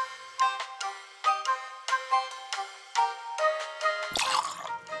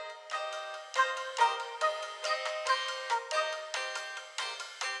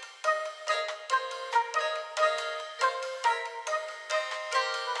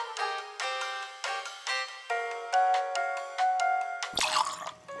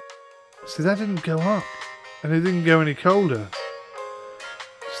 See, that didn't go up, and it didn't go any colder.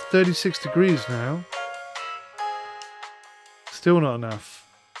 It's 36 degrees now. Still not enough.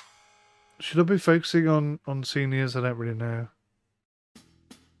 Should I be focusing on seniors? I don't really know.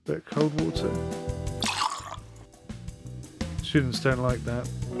 Bit of cold water. Students don't like that.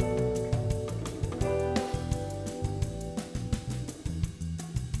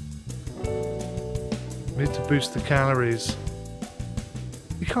 We need to boost the calories.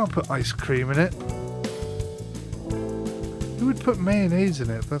 You can't put ice cream in it. Who would put mayonnaise in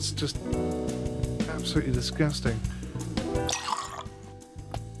it? That's just absolutely disgusting.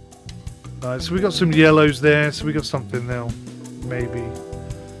 Alright, so we got some yellows there, so we got something now. Maybe.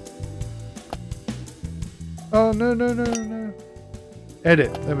 Oh, no, no, no, no.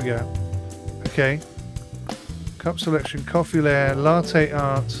 Edit. There we go. Okay. Cup selection, coffee layer, latte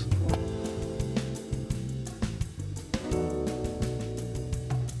art.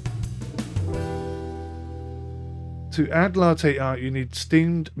 To add latte art, you need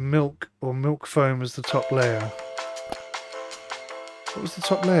steamed milk or milk foam as the top layer. What was the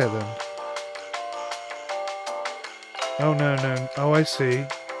top layer then? Oh, no, no. Oh, I see.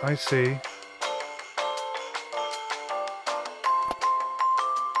 I see.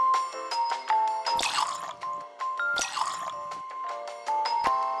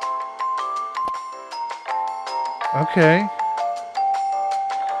 Okay.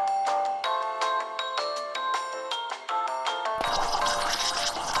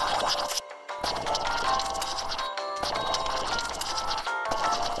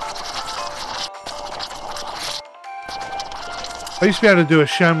 I used to be able to do a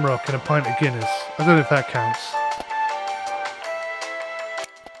shamrock and a pint of Guinness. I don't know if that counts.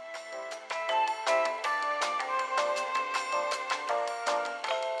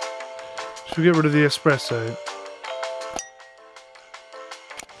 Should we get rid of the espresso?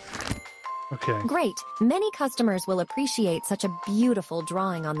 Okay. Great. Many customers will appreciate such a beautiful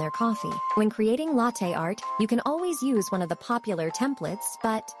drawing on their coffee. When creating latte art, you can always use one of the popular templates,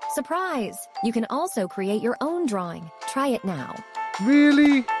 but surprise! You can also create your own drawing. Try it now.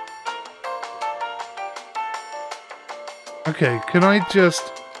 Really? Okay, can I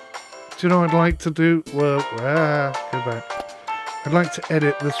just... Do you know what I'd like to do? Well, go back. I'd like to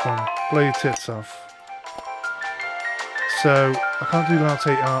edit this one. Blow your tits off. So, I can't do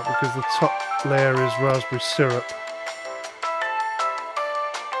latte art because the top layer is raspberry syrup.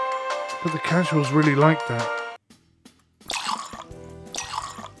 But the casuals really like that.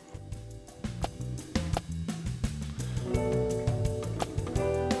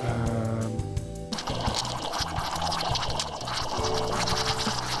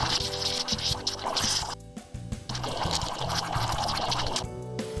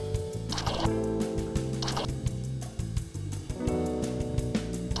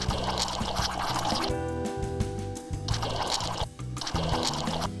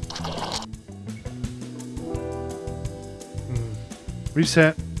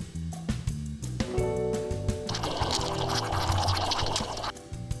 Reset.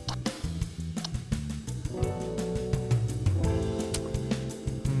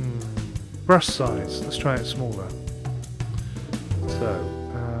 Brush size. Let's try it smaller. So,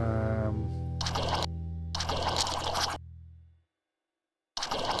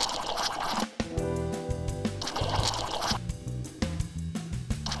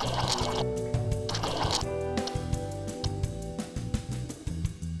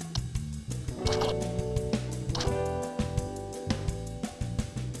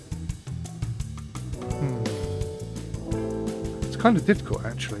 kind of difficult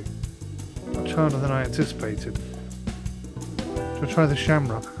actually. Much harder than I anticipated. Should I try the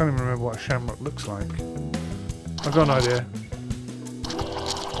shamrock? I can't even remember what a shamrock looks like. I've got an idea.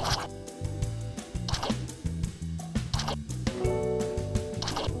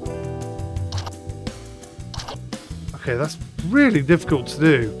 Okay, that's really difficult to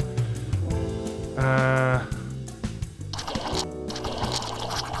do.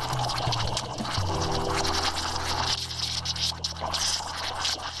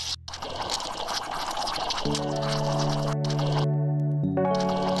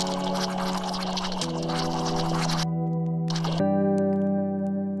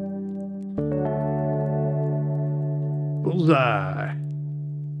 Bullseye.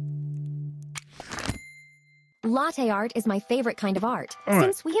 Latte art is my favorite kind of art.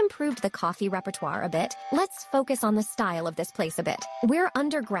 Since we improved the coffee repertoire a bit, let's focus on the style of this place a bit. We're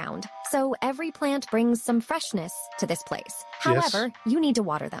underground, so every plant brings some freshness to this place. However, you need to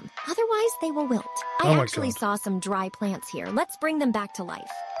water them. Otherwise, they will wilt. I actually saw some dry plants here. Let's bring them back to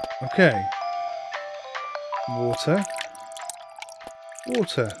life. Okay. Water.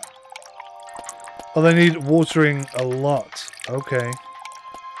 Water. Oh, they need watering a lot. Okay.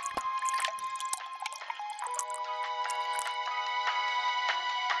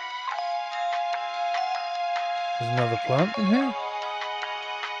 There's another plant in here.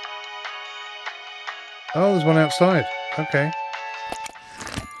 Oh, there's one outside. Okay.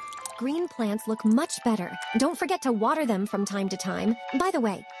 Green plants look much better. Don't forget to water them from time to time. By the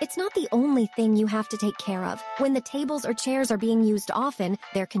way, it's not the only thing you have to take care of. When the tables or chairs are being used often,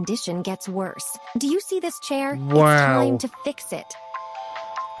 their condition gets worse. Do you see this chair? Wow. It's time to fix it.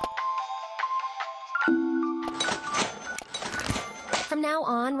 From now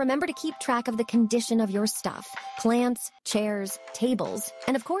on, remember to keep track of the condition of your stuff. Plants, chairs, tables,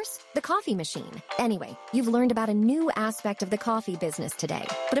 and of course, the coffee machine. Anyway, you've learned about a new aspect of the coffee business today.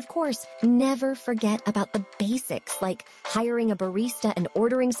 But of course, never forget about the basics, like hiring a barista and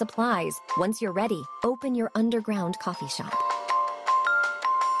ordering supplies. Once you're ready, open your underground coffee shop.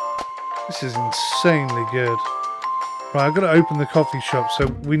 This is insanely good. Right, I've got to open the coffee shop, so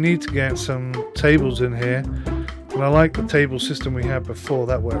we need to get some tables in here. And I like the table system we had before,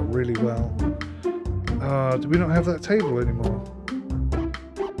 that worked really well. Do we not have that table anymore?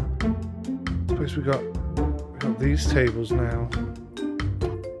 I suppose we got these tables now.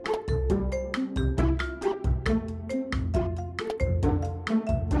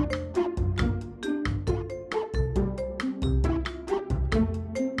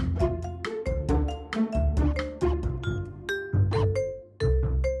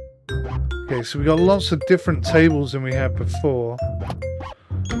 Okay, so we got lots of different tables than we had before.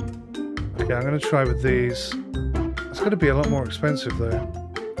 Okay, I'm going to try with these. It's going to be a lot more expensive though. 𝗦𝘂𝗯𝗀𝗧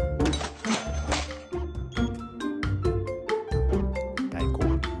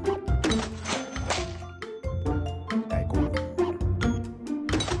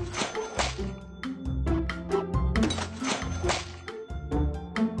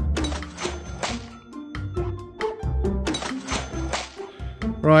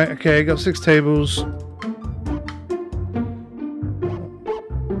Right, okay, got 6 tables.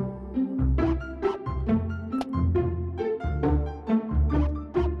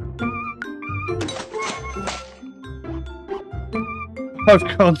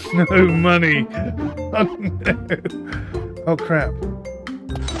 I've got no money. Oh no. Oh crap.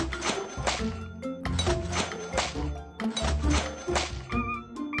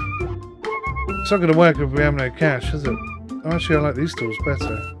 It's not going to work if we have no cash, is it? Oh, actually, I like these tools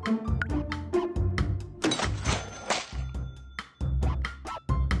better.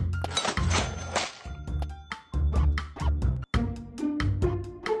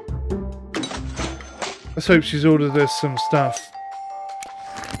 Let's hope she's ordered us some stuff.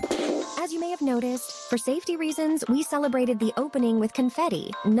 As you may have noticed, for safety reasons, we celebrated the opening with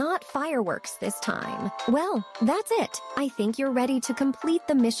confetti, not fireworks this time. Well, that's it. I think you're ready to complete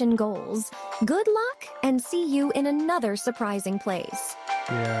the mission goals. Good luck, and see you in another surprising place.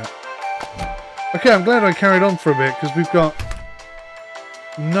 Yeah. Okay, I'm glad I carried on for a bit, because we've got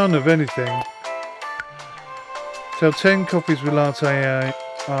none of anything. Sell 10 copies with latte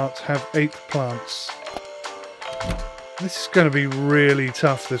art, have 8 plants. This is going to be really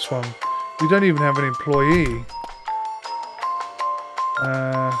tough, this one. We don't even have an employee.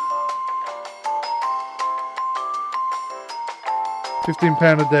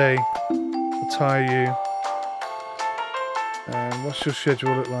 £15 a day. I'll tire you. And what's your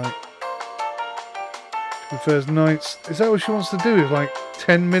schedule look like? She prefers nights. Is that what she wants to do? Is like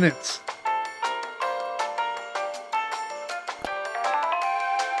 10 minutes?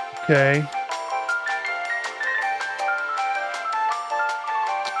 Okay.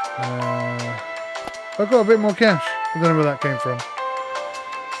 I've got a bit more cash. I don't know where that came from.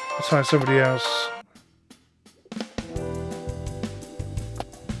 Let's hire somebody else.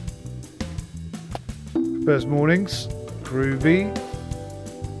 First mornings. Groovy.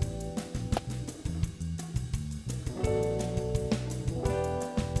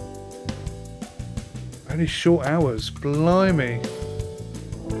 Only short hours. Blimey.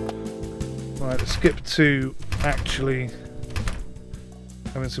 Right, let's skip to actually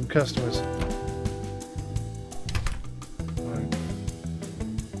having some customers.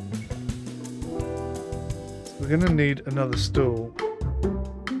 We're going to need another stool.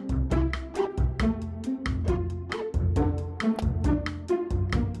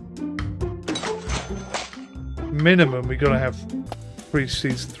 Minimum, we got to have 3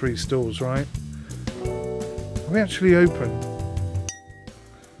 seats and 3 stools, right? Are we actually open?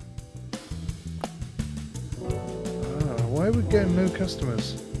 Why are we getting no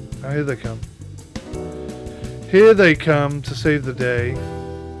customers? Oh, here they come. Here they come to save the day.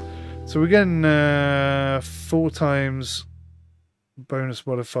 So we're getting 4 times bonus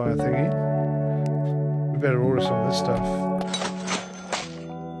modifier thingy. We better order some of this stuff.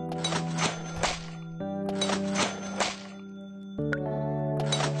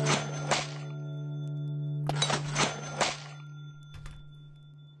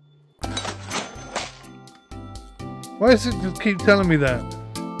 Why does it keep telling me that?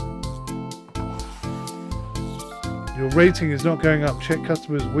 Your rating is not going up. Check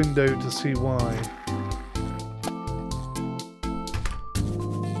customer's window to see why.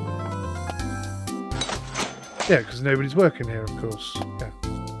 Yeah, because nobody's working here, of course. Yeah,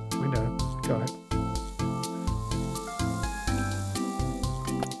 we know. Got it.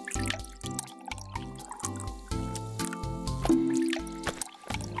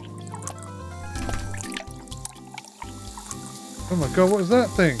 Oh my god, what was that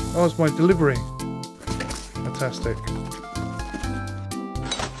thing? Oh, it's my delivery. Fantastic.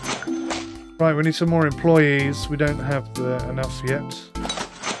 Right, we need some more employees. We don't have enough yet.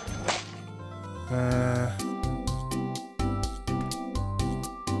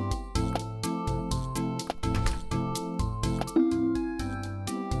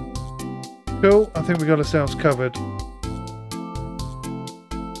 Cool, I think we got ourselves covered.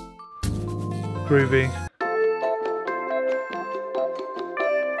 Groovy.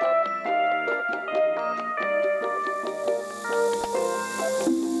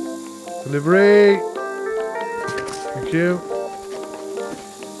 Delivery! Thank you.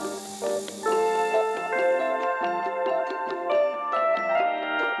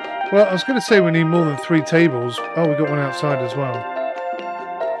 Well, I was going to say we need more than 3 tables. Oh, we got one outside as well.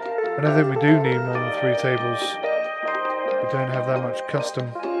 I don't think we do need more than 3 tables. We don't have that much custom.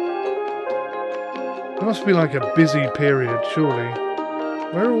 There must be like a busy period, surely.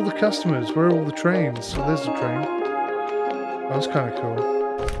 Where are all the customers? Where are all the trains? Oh, there's the train. Oh, that's kind of cool.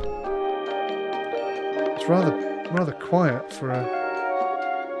 It's rather quiet for a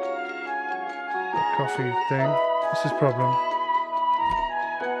coffee thing. What's his problem?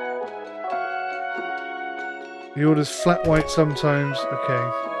 He orders flat white sometimes. Okay.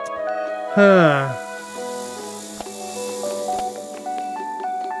 Huh.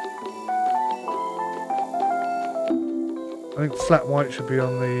 I think flat white should be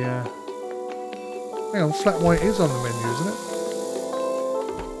on the... Hang on, flat white is on the menu, isn't it?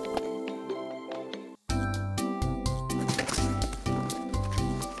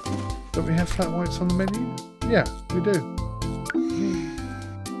 Don't we have flat whites on the menu? Yeah, we do.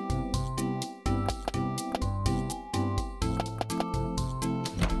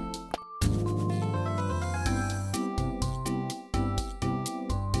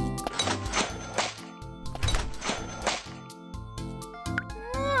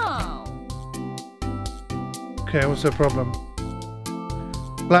 Okay, what's the problem?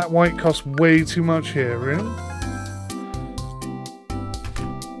 Flat white costs way too much here, really?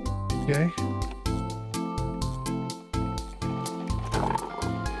 Okay.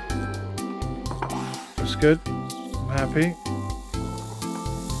 That's good. I'm happy.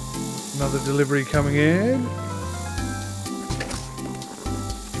 Another delivery coming in.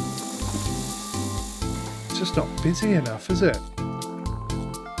 It's just not busy enough, is it?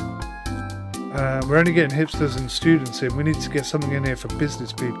 We're only getting hipsters and students in. We need to get something in here for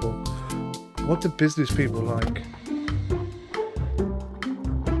business people. What do business people like?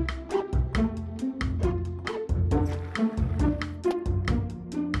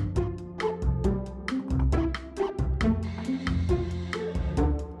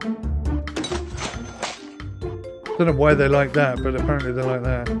 Don't know why they like that, but apparently they like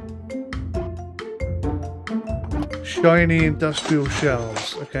that. Shiny industrial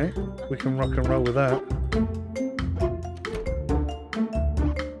shelves. Okay, we can rock and roll with that.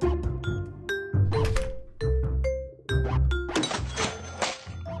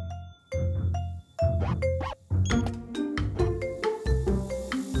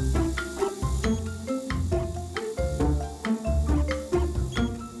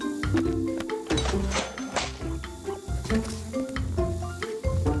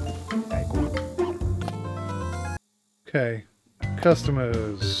 Okay,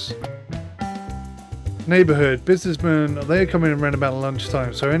 customers. Neighborhood, businessmen, they're coming around about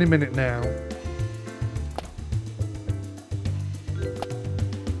lunchtime, so any minute now.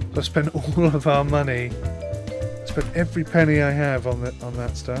 I spent all of our money. I spent every penny I have on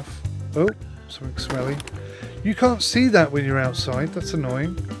that stuff. Oh, something smelly. You can't see that when you're outside, that's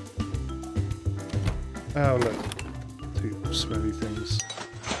annoying. Oh look, 2 smelly things.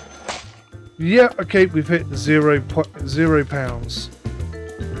 Yeah, okay, we've hit £0.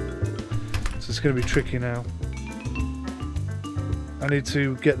 So it's going to be tricky now. I need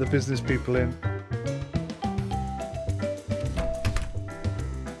to get the business people in.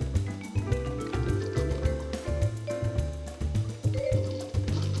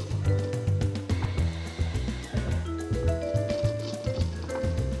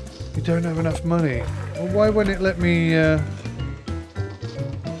 You don't have enough money. Well, why won't it let me...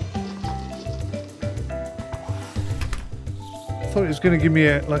 I thought it was going to give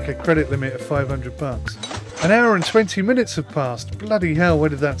me like a credit limit of £500. An hour and 20 minutes have passed. Bloody hell, where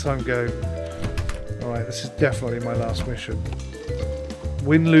did that time go? Alright, this is definitely my last mission.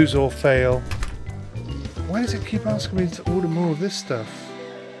 Win, lose or fail. Why does it keep asking me to order more of this stuff?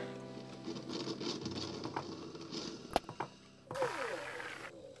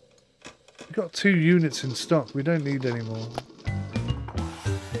 We've got 2 units in stock. We don't need any more.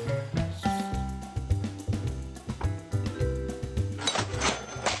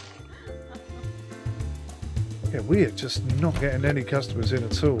 Yeah, we are just not getting any customers in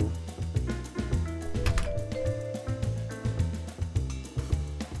at all.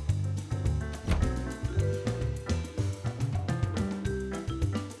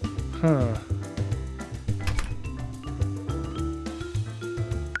 Huh.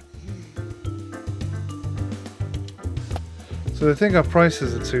 So they think our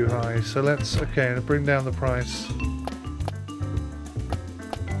prices are too high, so let's, okay, bring down the price.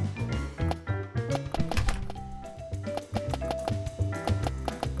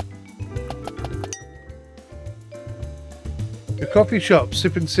 The coffee shop,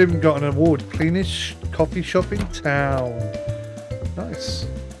 Sip and Sim, got an award, cleanest coffee shop in town. Nice.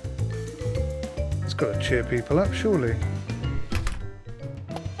 It's got to cheer people up, surely.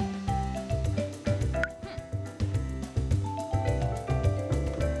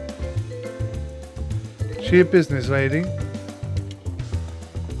 She a business lady?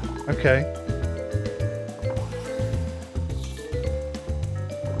 Okay.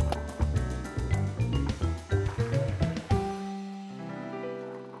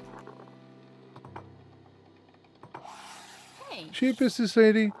 Hey. She a business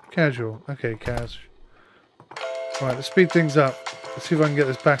lady? Casual. Okay, Kaz. Right, let's speed things up. Let's see if I can get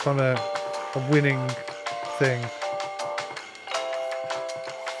this back on a winning thing.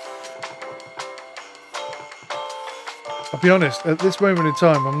 I'll be honest, at this moment in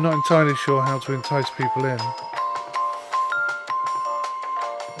time, I'm not entirely sure how to entice people in.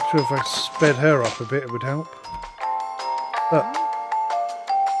 I'm sure if I sped her up a bit, it would help. Look.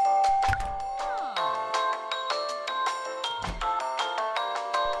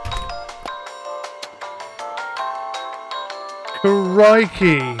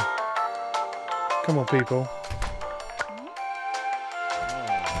 Crikey! Come on, people.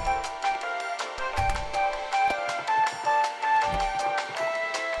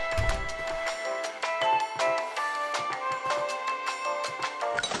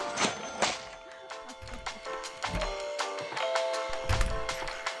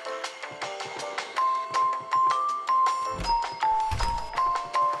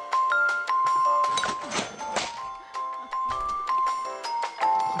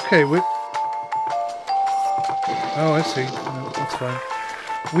 Okay, we... Oh, I see. No, that's fine.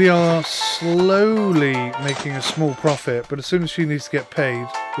 We are slowly making a small profit, but as soon as she needs to get paid,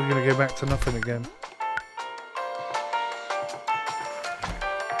 we're going to go back to nothing again.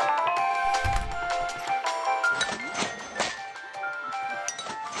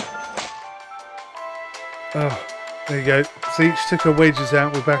 Oh, there you go. See, she took her wages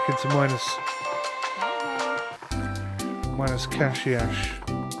out, we're back into minus cashiash.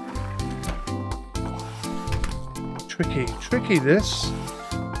 Tricky this.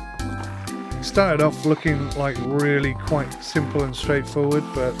 It started off looking like really quite simple and straightforward,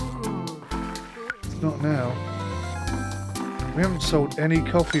 but it's not now. We haven't sold any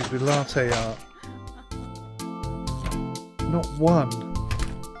coffees with latte art. Not one.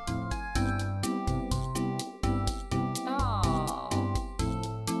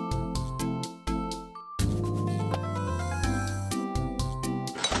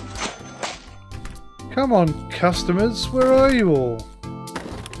 Come on, customers, where are you all?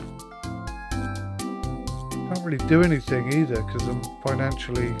 Can't really do anything either because I'm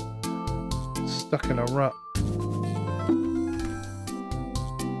financially stuck in a rut.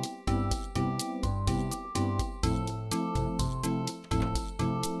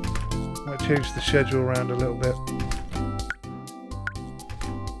 Might change the schedule around a little bit.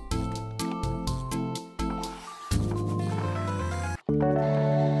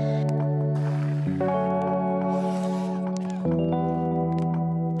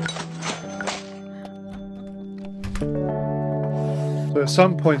 At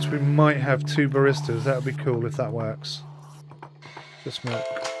some points we might have 2 baristas. That would be cool if that works. Just milk.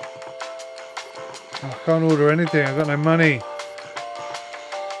 Oh, I can't order anything. I've got no money.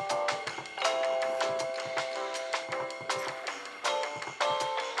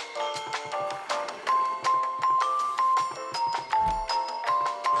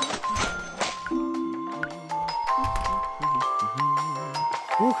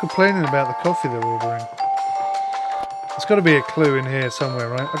 We're all complaining about the coffee they're ordering. There's got to be a clue in here somewhere,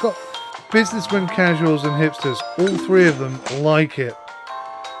 right? I've got businessmen, casuals and hipsters. All 3 of them like it.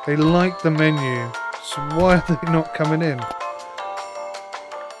 They like the menu. So why are they not coming in?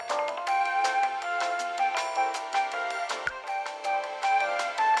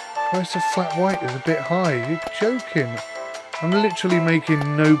 Price of flat white is a bit high. You're joking. I'm literally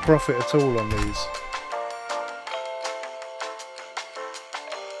making no profit at all on these.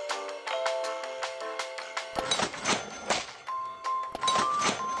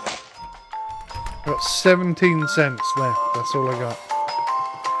 Got 17 cents left. That's all I got.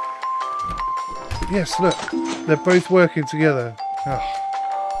 But yes, look. They're both working together. Ugh.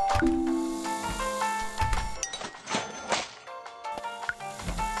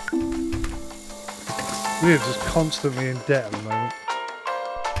 We are just constantly in debt at the moment.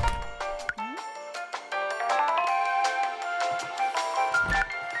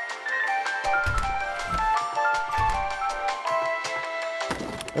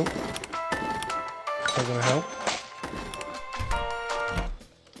 Oh, is that going to help?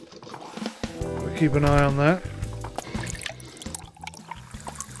 We'll keep an eye on that.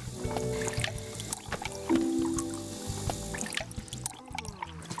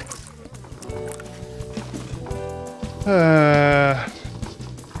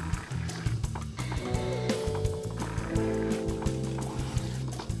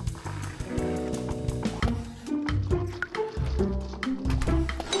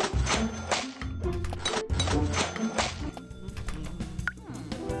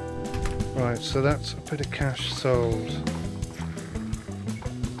 Right, so that's a bit of cash sold.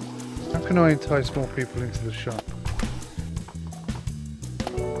 How can I entice more people into the shop?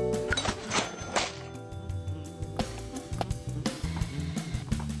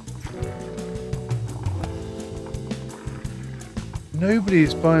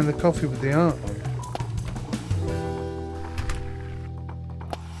 Nobody's buying the coffee with the art on.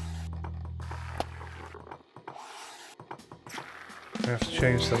 I have to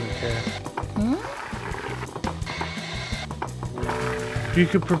change something here. You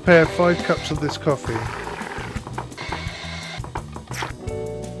could prepare 5 cups of this coffee.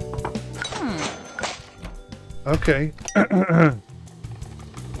 Okay.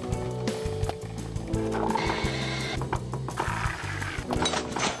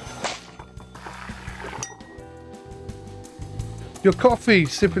 Your coffee,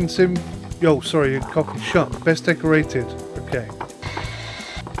 sip and sim. Yo, sorry, your coffee shop. Best decorated. Okay.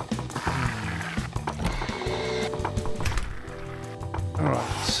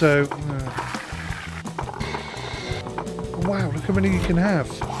 Alright, so. Wow, look how many you can have.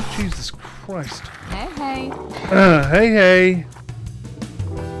 Jesus Christ. Hey. Hey.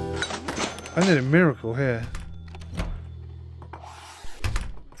 I need a miracle here. I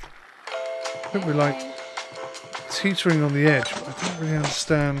think we're like teetering on the edge, but I don't really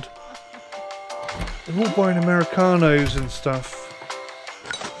understand. They're all buying Americanos and stuff.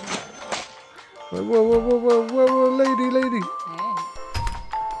 Whoa, lady. Hey.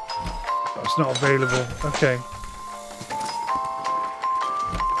 That's not available. Okay.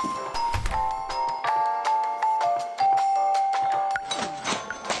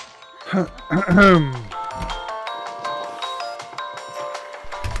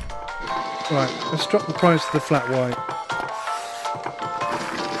 Right, let's drop the price of the flat white.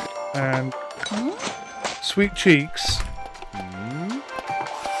 And sweet cheeks,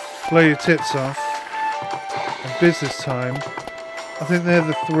 blow your tits off, and business time. I think they're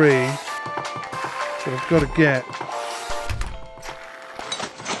the 3 that I've got to get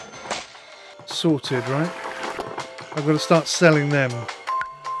sorted, right? I've got to start selling them.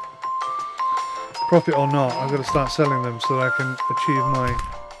 Profit or not, I've got to start selling them so that I can achieve my...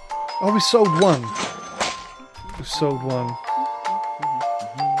 Oh, we sold 1. We've sold 1.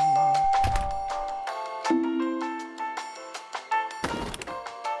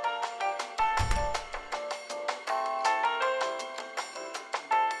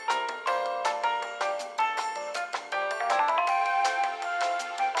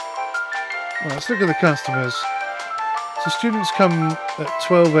 Right, let's look at the customers. So students come at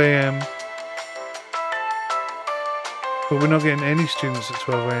 12 AM. But we're not getting any students at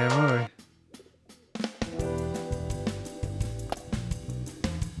 12 AM, are we?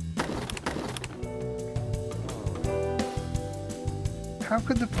 How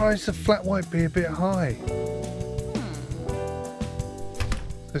could the price of flat white be a bit high?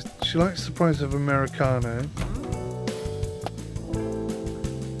 She likes the price of Americano.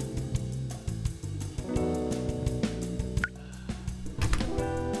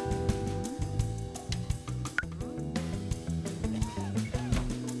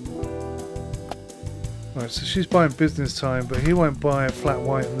 Right, so she's buying business time, but he won't buy a flat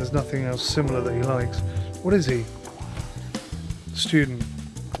white and there's nothing else similar that he likes. What is he? Student.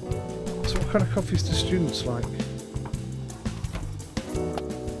 So what kind of coffees do students like?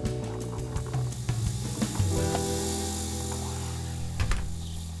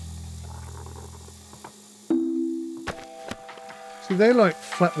 See, they like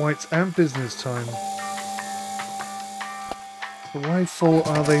flat whites and business time. But why for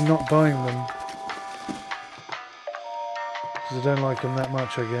are they not buying them? Because I don't like them that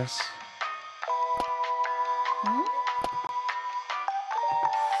much, I guess.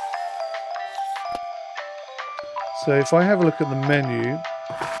 So if I have a look at the menu,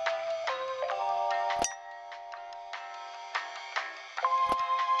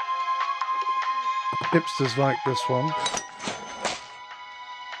 hipsters like this one.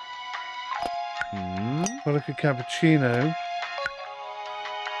 I look at cappuccino.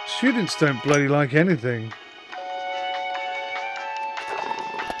 Students don't bloody like anything.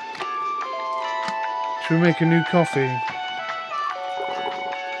 Should we make a new coffee?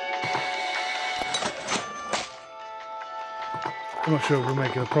 I'm not sure if we're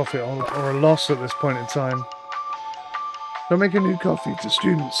making a profit or a loss at this point in time. I'll make a new coffee to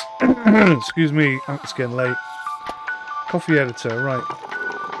students. Excuse me, it's getting late. Coffee editor, right.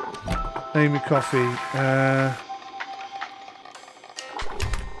 Name your coffee.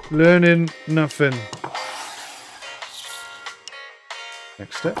 Learning nothing.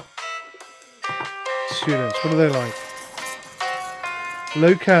 Next step. Students, what do they like?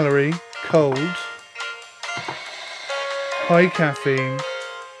 Low calorie, cold, high caffeine,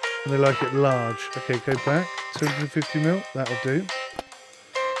 and they like it large. Okay, go back. 250ml, that'll do.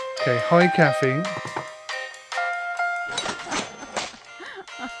 Okay, high caffeine.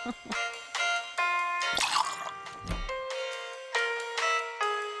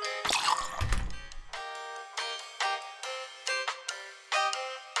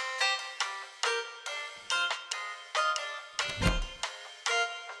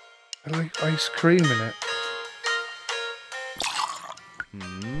 I like ice cream in it.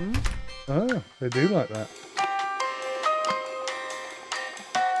 Oh, they do like that.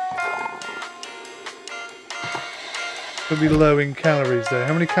 Could be low in calories there.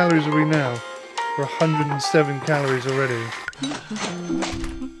 How many calories are we now? We're 107 calories already.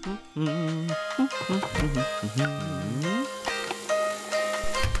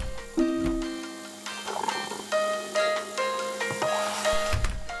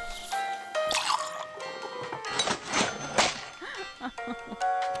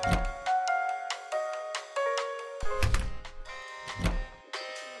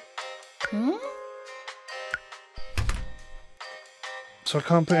 So I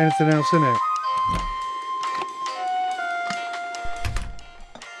can't put anything else in it.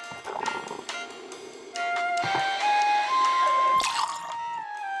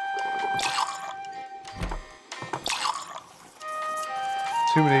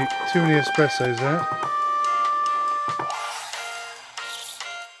 Too many espressos there.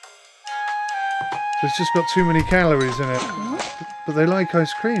 So it's just got too many calories in it. But they like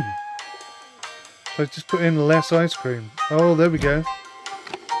ice cream. So I just put in less ice cream. Oh, there we go.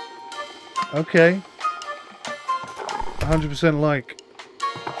 Okay. 100% like.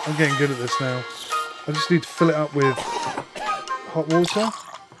 I'm getting good at this now. I just need to fill it up with hot water.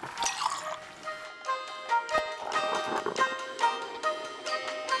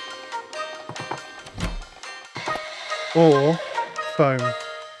 Or foam.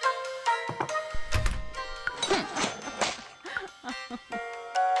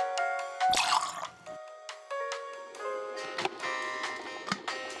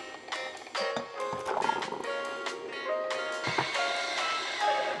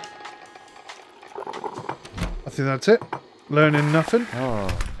 I think that's it. Learning nothing. Oh.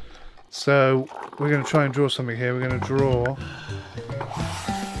 So we're going to try and draw something here. We're going to draw.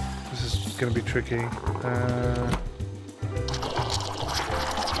 This is going to be tricky.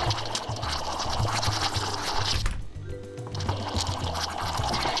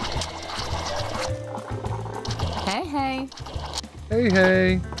 Hey. Hey,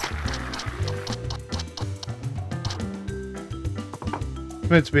 hey. It's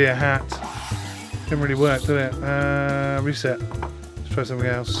meant to be a hat. Didn't really work, did it? Reset. Let's try something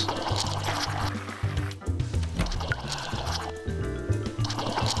else.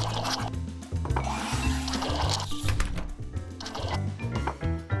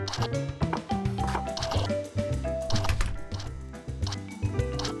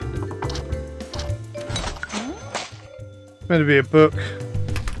 It's meant to be a book.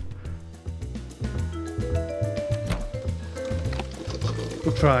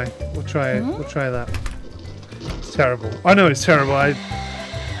 We'll try it. We'll try that. It's terrible. I know it's terrible. I'm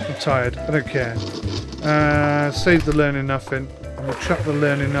tired. I don't care. Save the learning nothing, and we'll chuck the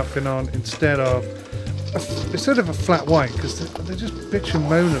learning nothing on instead of a flat white, because they just bitch and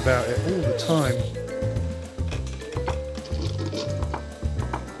moan about it all the time.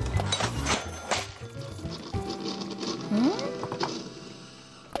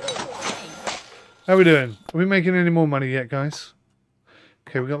 How are we doing? Are we making any more money yet, guys?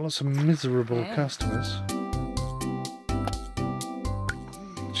 Okay, we've got lots of miserable customers.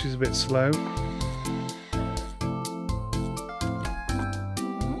 She's a bit slow.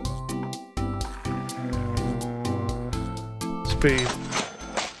 speed.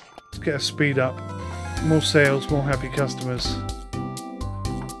 Let's get our speed up. More sales, more happy customers.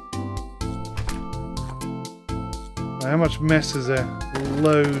 How much mess is there?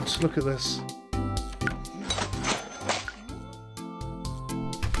 Loads. Look at this.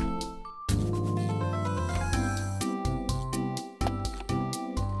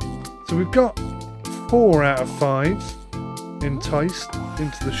 So we've got 4 out of 5 enticed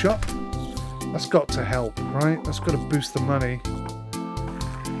into the shop. That's got to help, right? That's got to boost the money.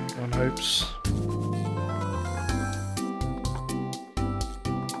 One hopes.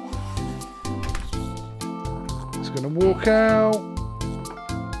 It's going to walk out.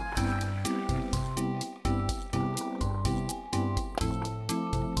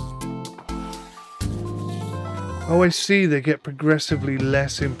 Oh, I see, they get progressively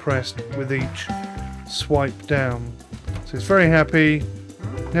less impressed with each swipe down. So he's very happy,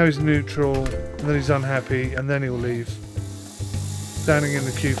 now he's neutral, and then he's unhappy, and then he'll leave. Standing in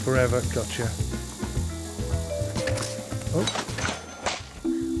the queue forever. Gotcha. Oh.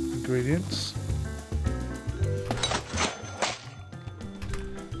 Ingredients.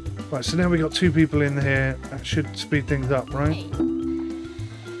 Right, so now we've got 2 people in here. That should speed things up, right?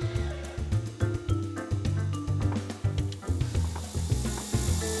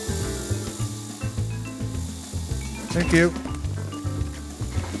 Thank you.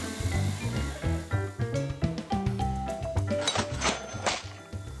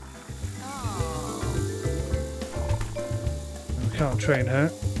 We can't train her.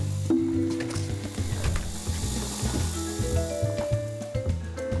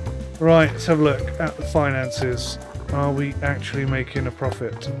 Right, let's have a look at the finances. Are we actually making a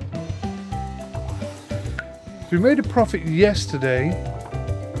profit? We made a profit yesterday.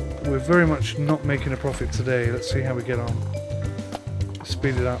 We're very much not making a profit today. Let's see how we get on.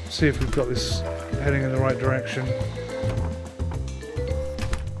 Speed it up. See if we've got this heading in the right direction.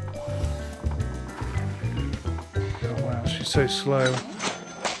 Oh wow, she's so slow.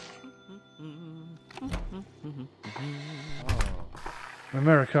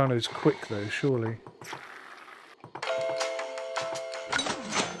 Americano's quick though, surely.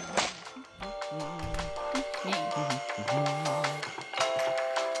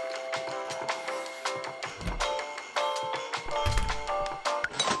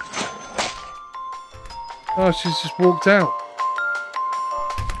 Oh, she's just walked out.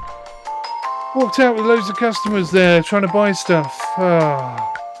 Walked out with loads of customers there trying to buy stuff. Oh.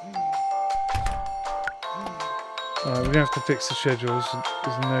 Alright, we're going to have to fix the schedule. This is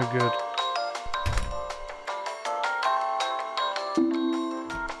no good.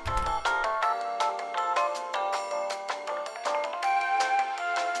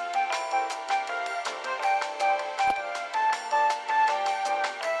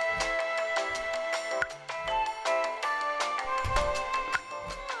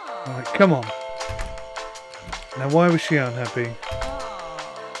 Alright, come on. Now, why was she unhappy?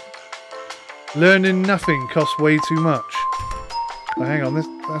 Learning nothing costs way too much. Oh, hang on,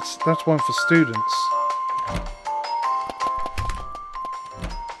 that's one for students.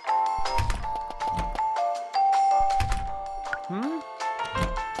 Oh,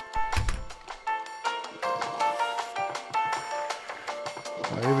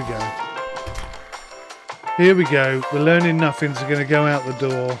 here we go. Here we go. The learning nothings are going to go out the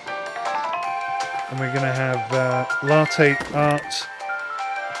door. And we're going to have latte art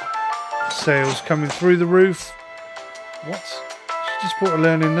sales coming through the roof. What? She just bought a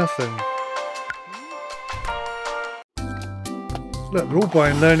learning nothing. Look, they're all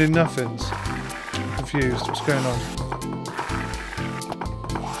buying learning nothings. I'm confused. What's going on?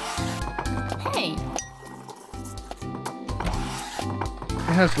 Hey.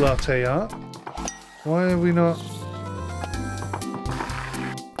 It has latte art. Why are we not?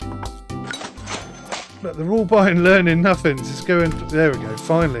 Look, they're all buying learning nothings. It's going. There we go.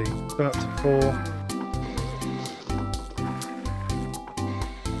 Finally, gone up to 4.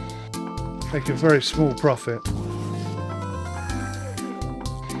 Make a very small profit.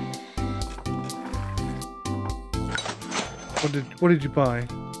 What did you buy?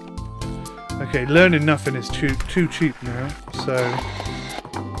 Okay, learning nothing is too cheap now. So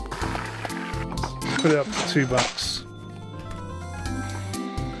let's put it up to $2.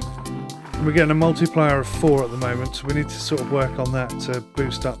 We're getting a multiplier of 4 at the moment, so we need to sort of work on that to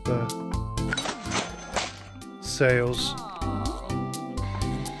boost up the sales.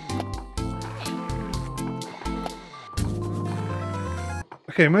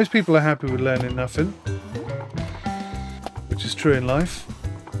 Okay, most people are happy with learning nothing, which is true in life.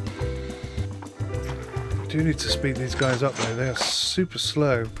 We do need to speed these guys up though, they are super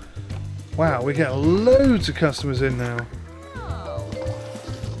slow. Wow, we get loads of customers in now.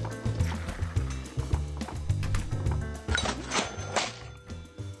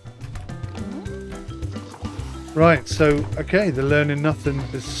 Right, so, okay, the learning nothing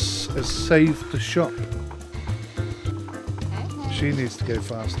has saved the shop. She needs to go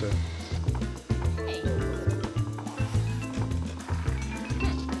faster.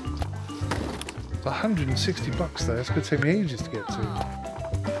 160 bucks there. It's going to take me ages to get to.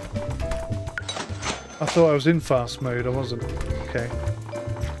 I thought I was in fast mode. I wasn't. Okay.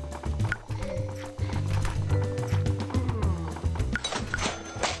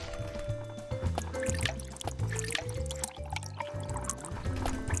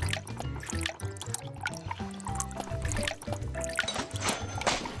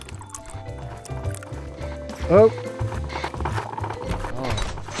 Oh.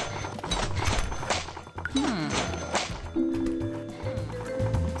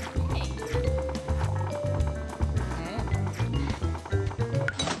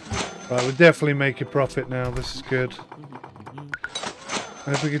 Right, we're definitely making profit now. This is good.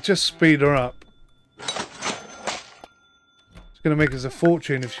 And if we could just speed her up, it's going to make us a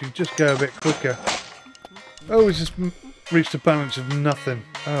fortune if she just go a bit quicker. Oh, we just reached a balance of nothing.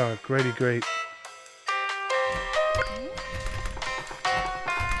 Oh, great, great.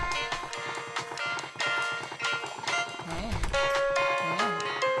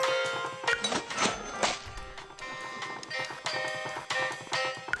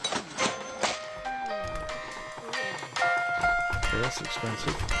 That's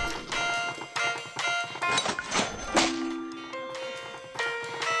expensive.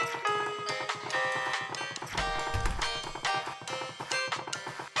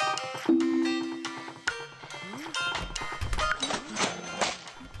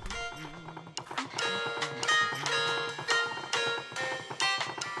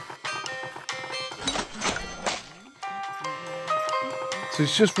 So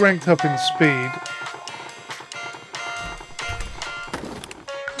it's just ranked up in speed.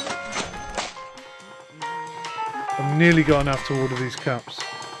 I've nearly got enough to order these cups.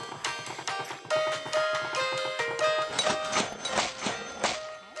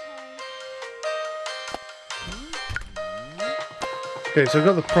 Okay, so I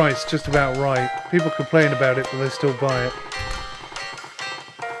got the price just about right. People complain about it, but they still buy it.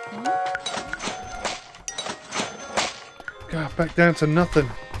 God, back down to nothing.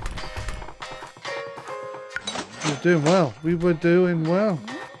 We were doing well. We were doing well.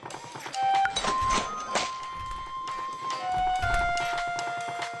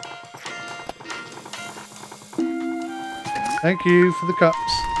 Thank you for the cups.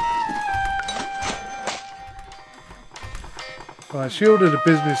 Right, she ordered a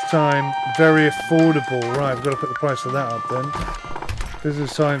business time, very affordable. Right, I've got to put the price of that up then.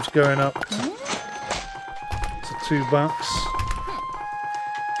 Business time's going up to $2.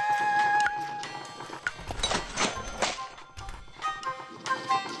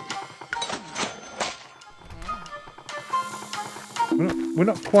 We're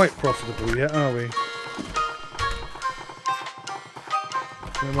not quite profitable yet, are we?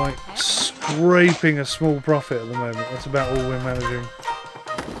 We're like scraping a small profit at the moment. That's about all we're managing.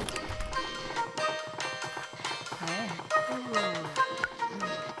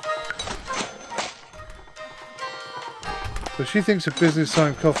 So she thinks a business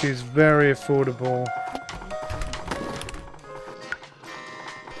time coffee is very affordable.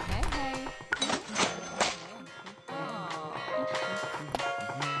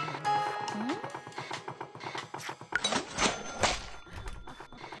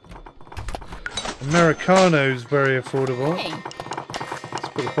 Americano's very affordable. Let's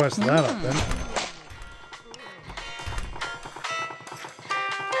put the price of that up then.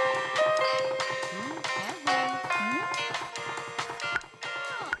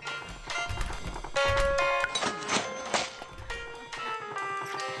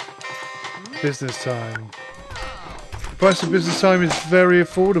 Business time. The price of business time is very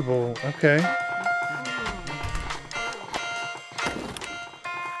affordable. Okay.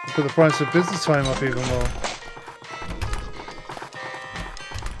 Put the price of business time up even more.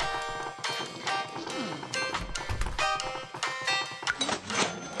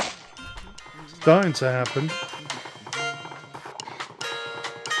 It's starting to happen.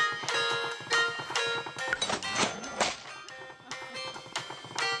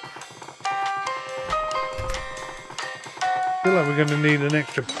 I feel like we're going to need an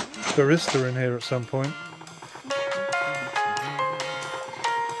extra barista in here at some point.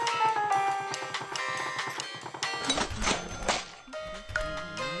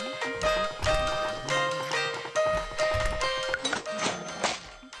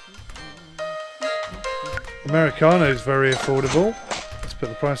 Americano is very affordable. Let's put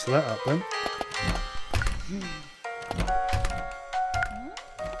the price of that up then.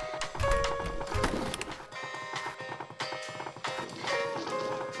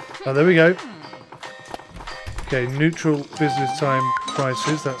 Oh, there we go. Okay, neutral business time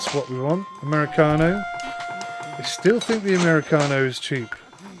prices. That's what we want. Americano. I still think the Americano is cheap.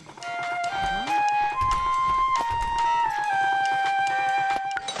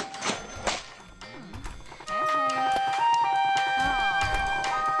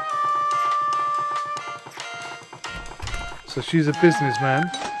 So she's a businessman.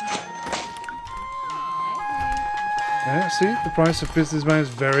 Yeah, see, the price of businessman is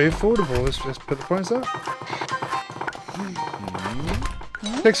very affordable. Let's put the price up.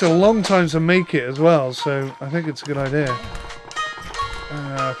 Takes a long time to make it as well, so I think it's a good idea.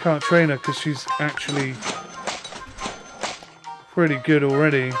 I can't train her because she's actually pretty good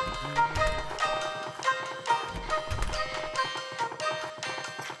already.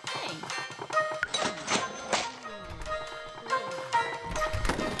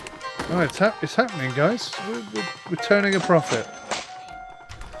 Oh, it's happening, guys. We're turning a profit.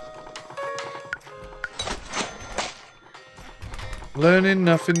 Learning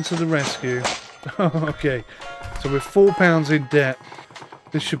nothing to the rescue. Okay, so we're £4 in debt.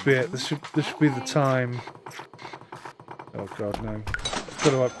 This should be it. This should be the time. Oh god, no! I've got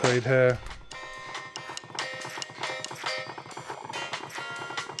to upgrade her.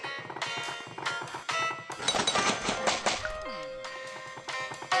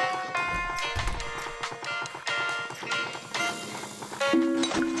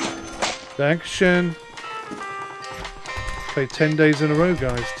 Dankeschön. Okay, 10 days in a row,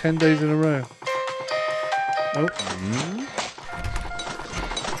 guys. 10 days in a row. Oh.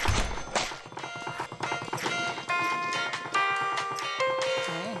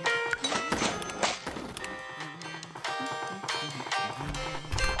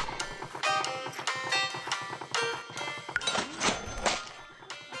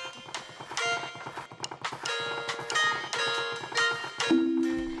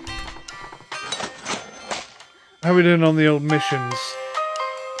 How are we doing on the old missions?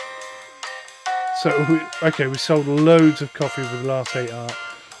 So, we sold loads of coffee with the last 8 art.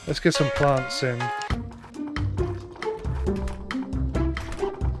 Let's get some plants in.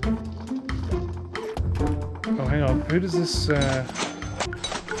 Oh, hang on. Who does this...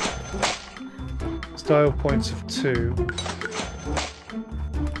 style points of 2.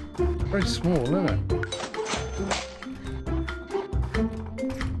 Very small, isn't it?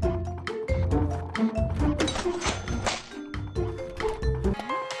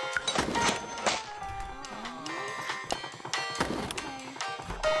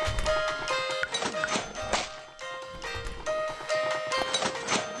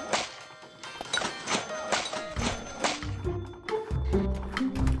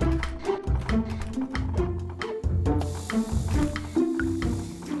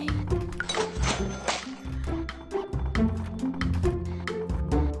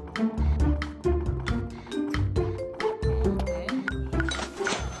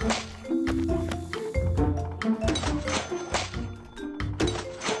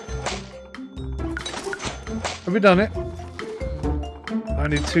 Have we done it? I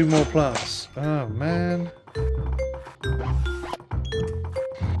need 2 more plants. Oh man.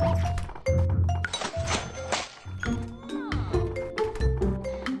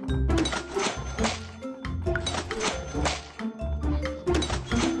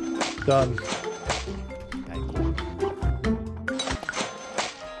 Done.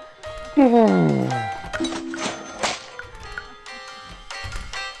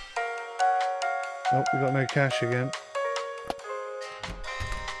 Oh, we got no cash again.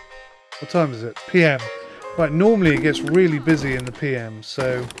 What time is it? PM. Right, normally it gets really busy in the PM,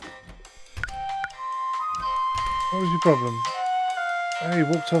 so... What was your problem? Oh, you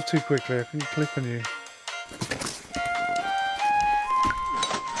walked off too quickly. I couldn't click on you.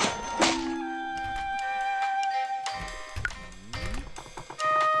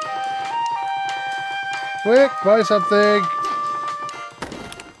 Quick, buy something!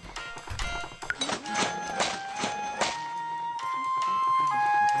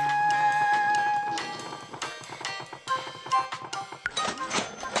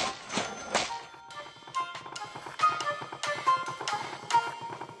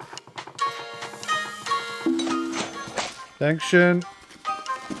 Dankeschön.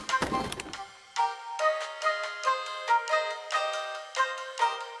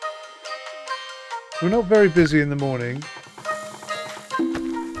 We're not very busy in the morning.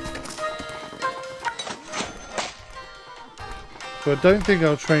 So I don't think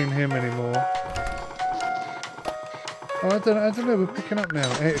I'll train him anymore. Oh, I don't know, we're picking up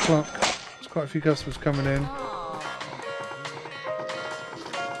now. 8 o'clock. There's quite a few customers coming in.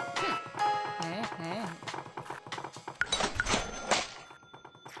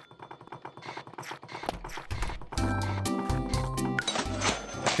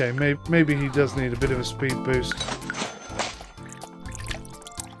 Okay, maybe he does need a bit of a speed boost.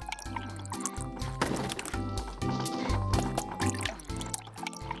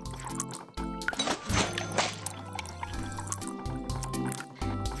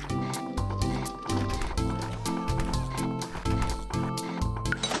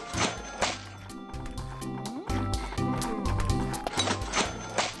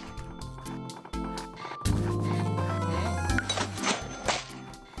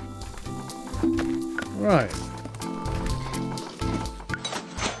 Right.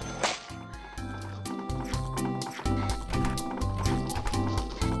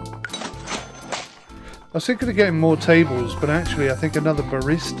 I was thinking of getting more tables, but actually I think another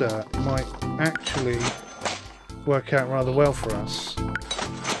barista might actually work out rather well for us.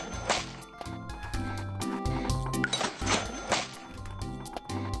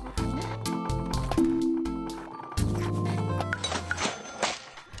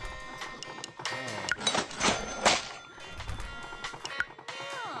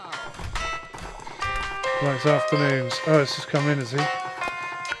 Right, it's afternoons. Oh, it's just come in, is he? So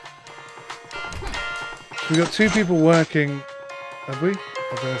we've got 2 people working. Have we? I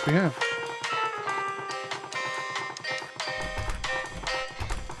don't know if we have.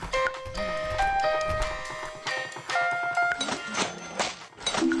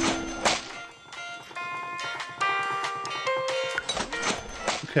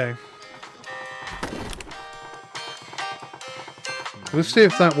 Okay. Let's see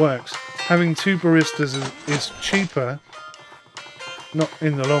if that works. Having 2 baristas is cheaper, not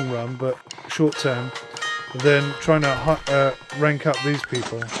in the long run, but short term, than trying to rank up these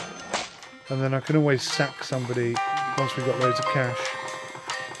people. And then I can always sack somebody once we've got loads of cash.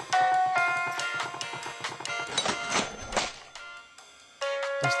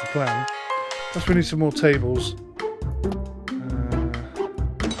 That's the plan. Plus we need some more tables.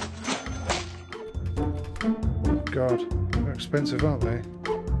 God, they're expensive, aren't they?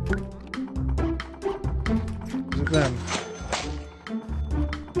 Is it them?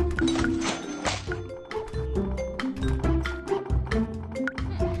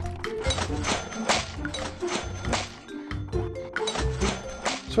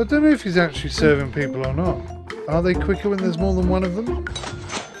 So I don't know if he's actually serving people or not. Are they quicker when there's more than one of them?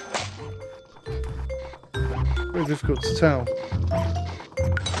 Very difficult to tell.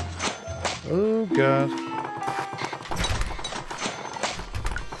 Oh God.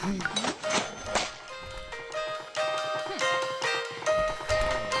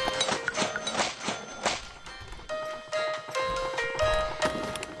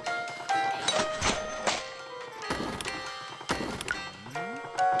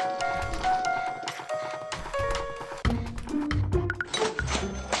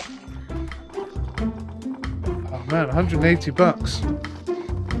 Man, $180.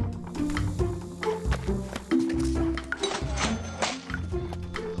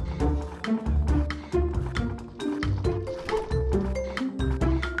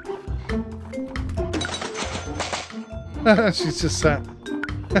 She's just sat.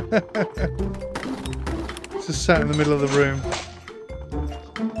 Just sat in the middle of the room.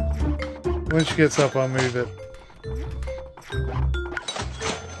 When she gets up, I'll move it.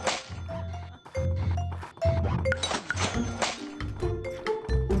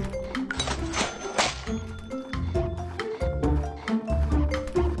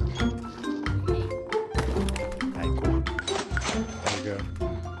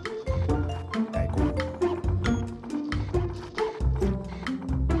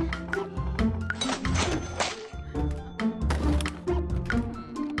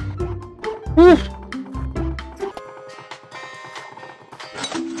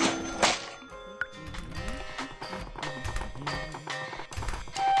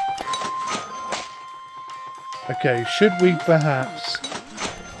 Okay, should we perhaps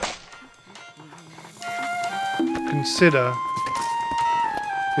consider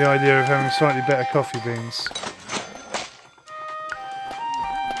the idea of having slightly better coffee beans?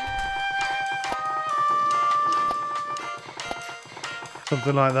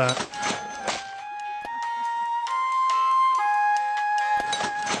 Something like that.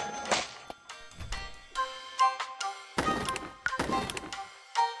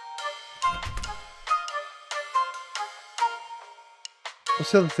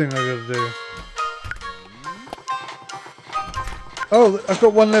 What's the other thing I gotta do? Oh, I've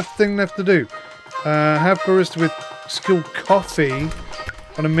got one thing left to do. Have barista with skilled coffee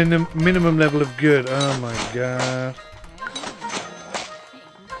on a minimum level of good. Oh my god.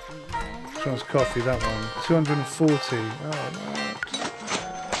 Which one's coffee? That one. 240. Oh, no.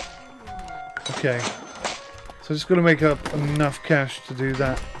 Okay. So just got to make up enough cash to do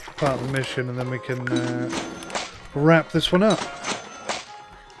that part of the mission, and then we can wrap this one up.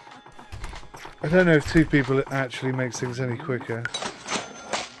 I don't know if 2 people actually makes things any quicker.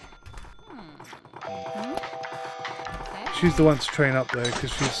 She's the one to train up though,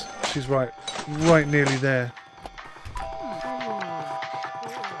 because she's right nearly there.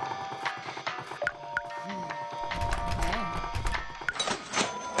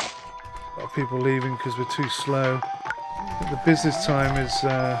 A lot of people leaving because we're too slow. But the business time is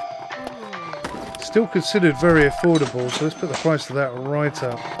still considered very affordable, so let's put the price of that right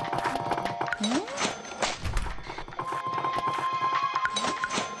up.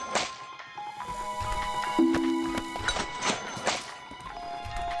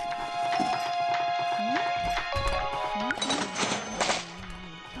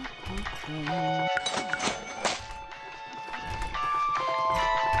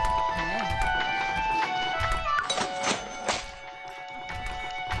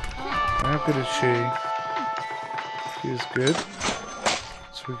 How good is she? She is good.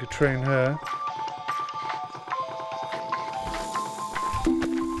 So we could train her.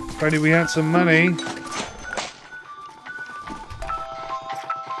 Friday, we had some money.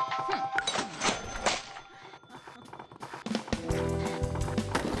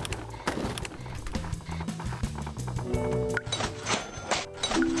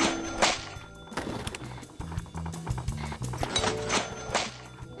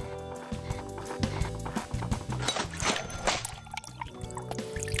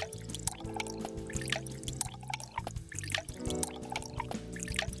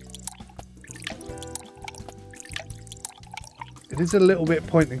 It is a little bit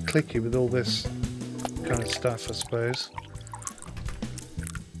point and clicky with all this kind of stuff, I suppose.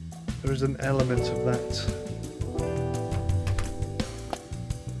 There is an element of that.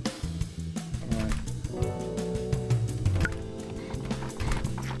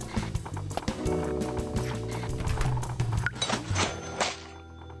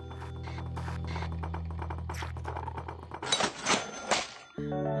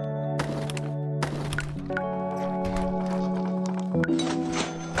 Right.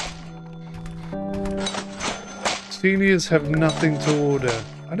 Seniors have nothing to order.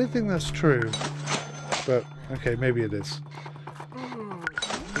 I don't think that's true. But, okay, maybe it is.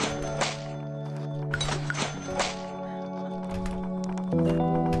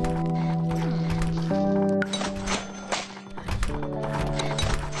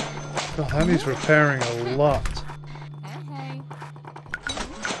 Oh, that needs repairing a lot.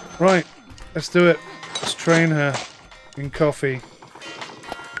 Right, let's do it. Let's train her in coffee.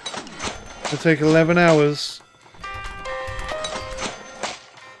 It'll take 11 hours.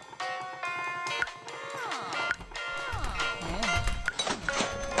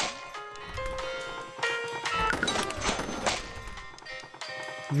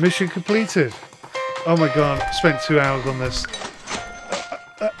 Mission completed. Oh my god, spent 2 hours on this.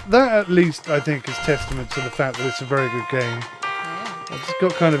 That at least I think is testament to the fact that it's a very good game. I just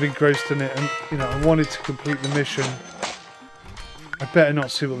got kind of engrossed in it, and you know, I wanted to complete the mission. I better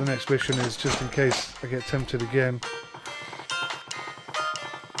not see what the next mission is, just in case I get tempted again.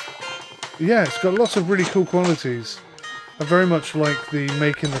 Yeah, it's got lots of really cool qualities. I very much like the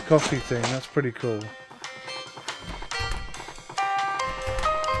making the coffee thing. That's pretty cool.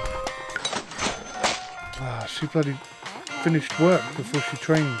 She bloody finished work before she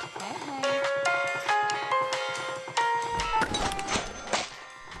trained.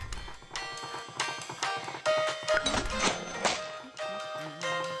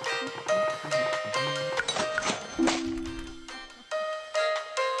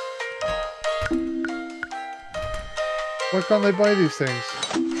 Why can't they buy these things?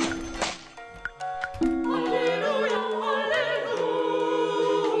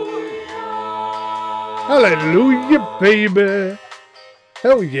 Hallelujah, baby!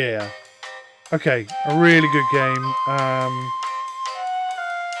 Hell yeah! Okay, a really good game.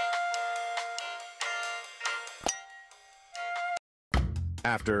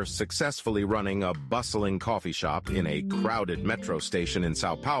 After successfully running a bustling coffee shop in a crowded metro station in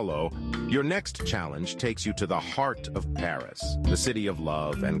Sao Paulo, your next challenge takes you to the heart of Paris, the city of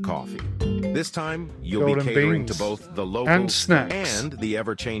love and coffee. This time, you'll Golden be catering beans to both the locals and snacks and the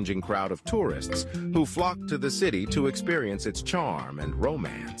ever-changing crowd of tourists who flock to the city to experience its charm and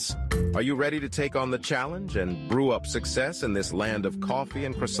romance. Are you ready to take on the challenge and brew up success in this land of coffee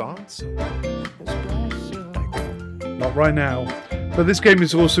and croissants? Not right now. But this game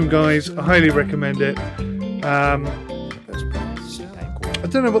is awesome, guys. I highly recommend it. I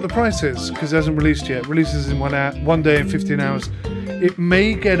don't know what the price is, because it hasn't released yet. It releases in 1 day and 15 hours. It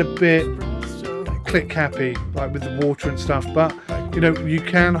may get a bit click happy, like with the water and stuff, but you know, you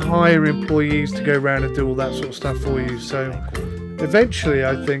can hire employees to go around and do all that sort of stuff for you. So eventually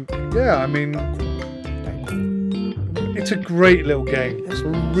I think, yeah, I mean, it's a great little game. It's a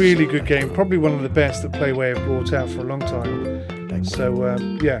really good game, probably one of the best that Playway have brought out for a long time. So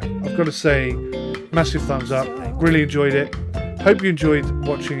yeah, I've got to say, massive thumbs up. Really enjoyed it. Hope you enjoyed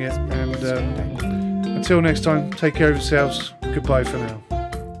watching it, and until next time, take care of yourselves. Goodbye for now.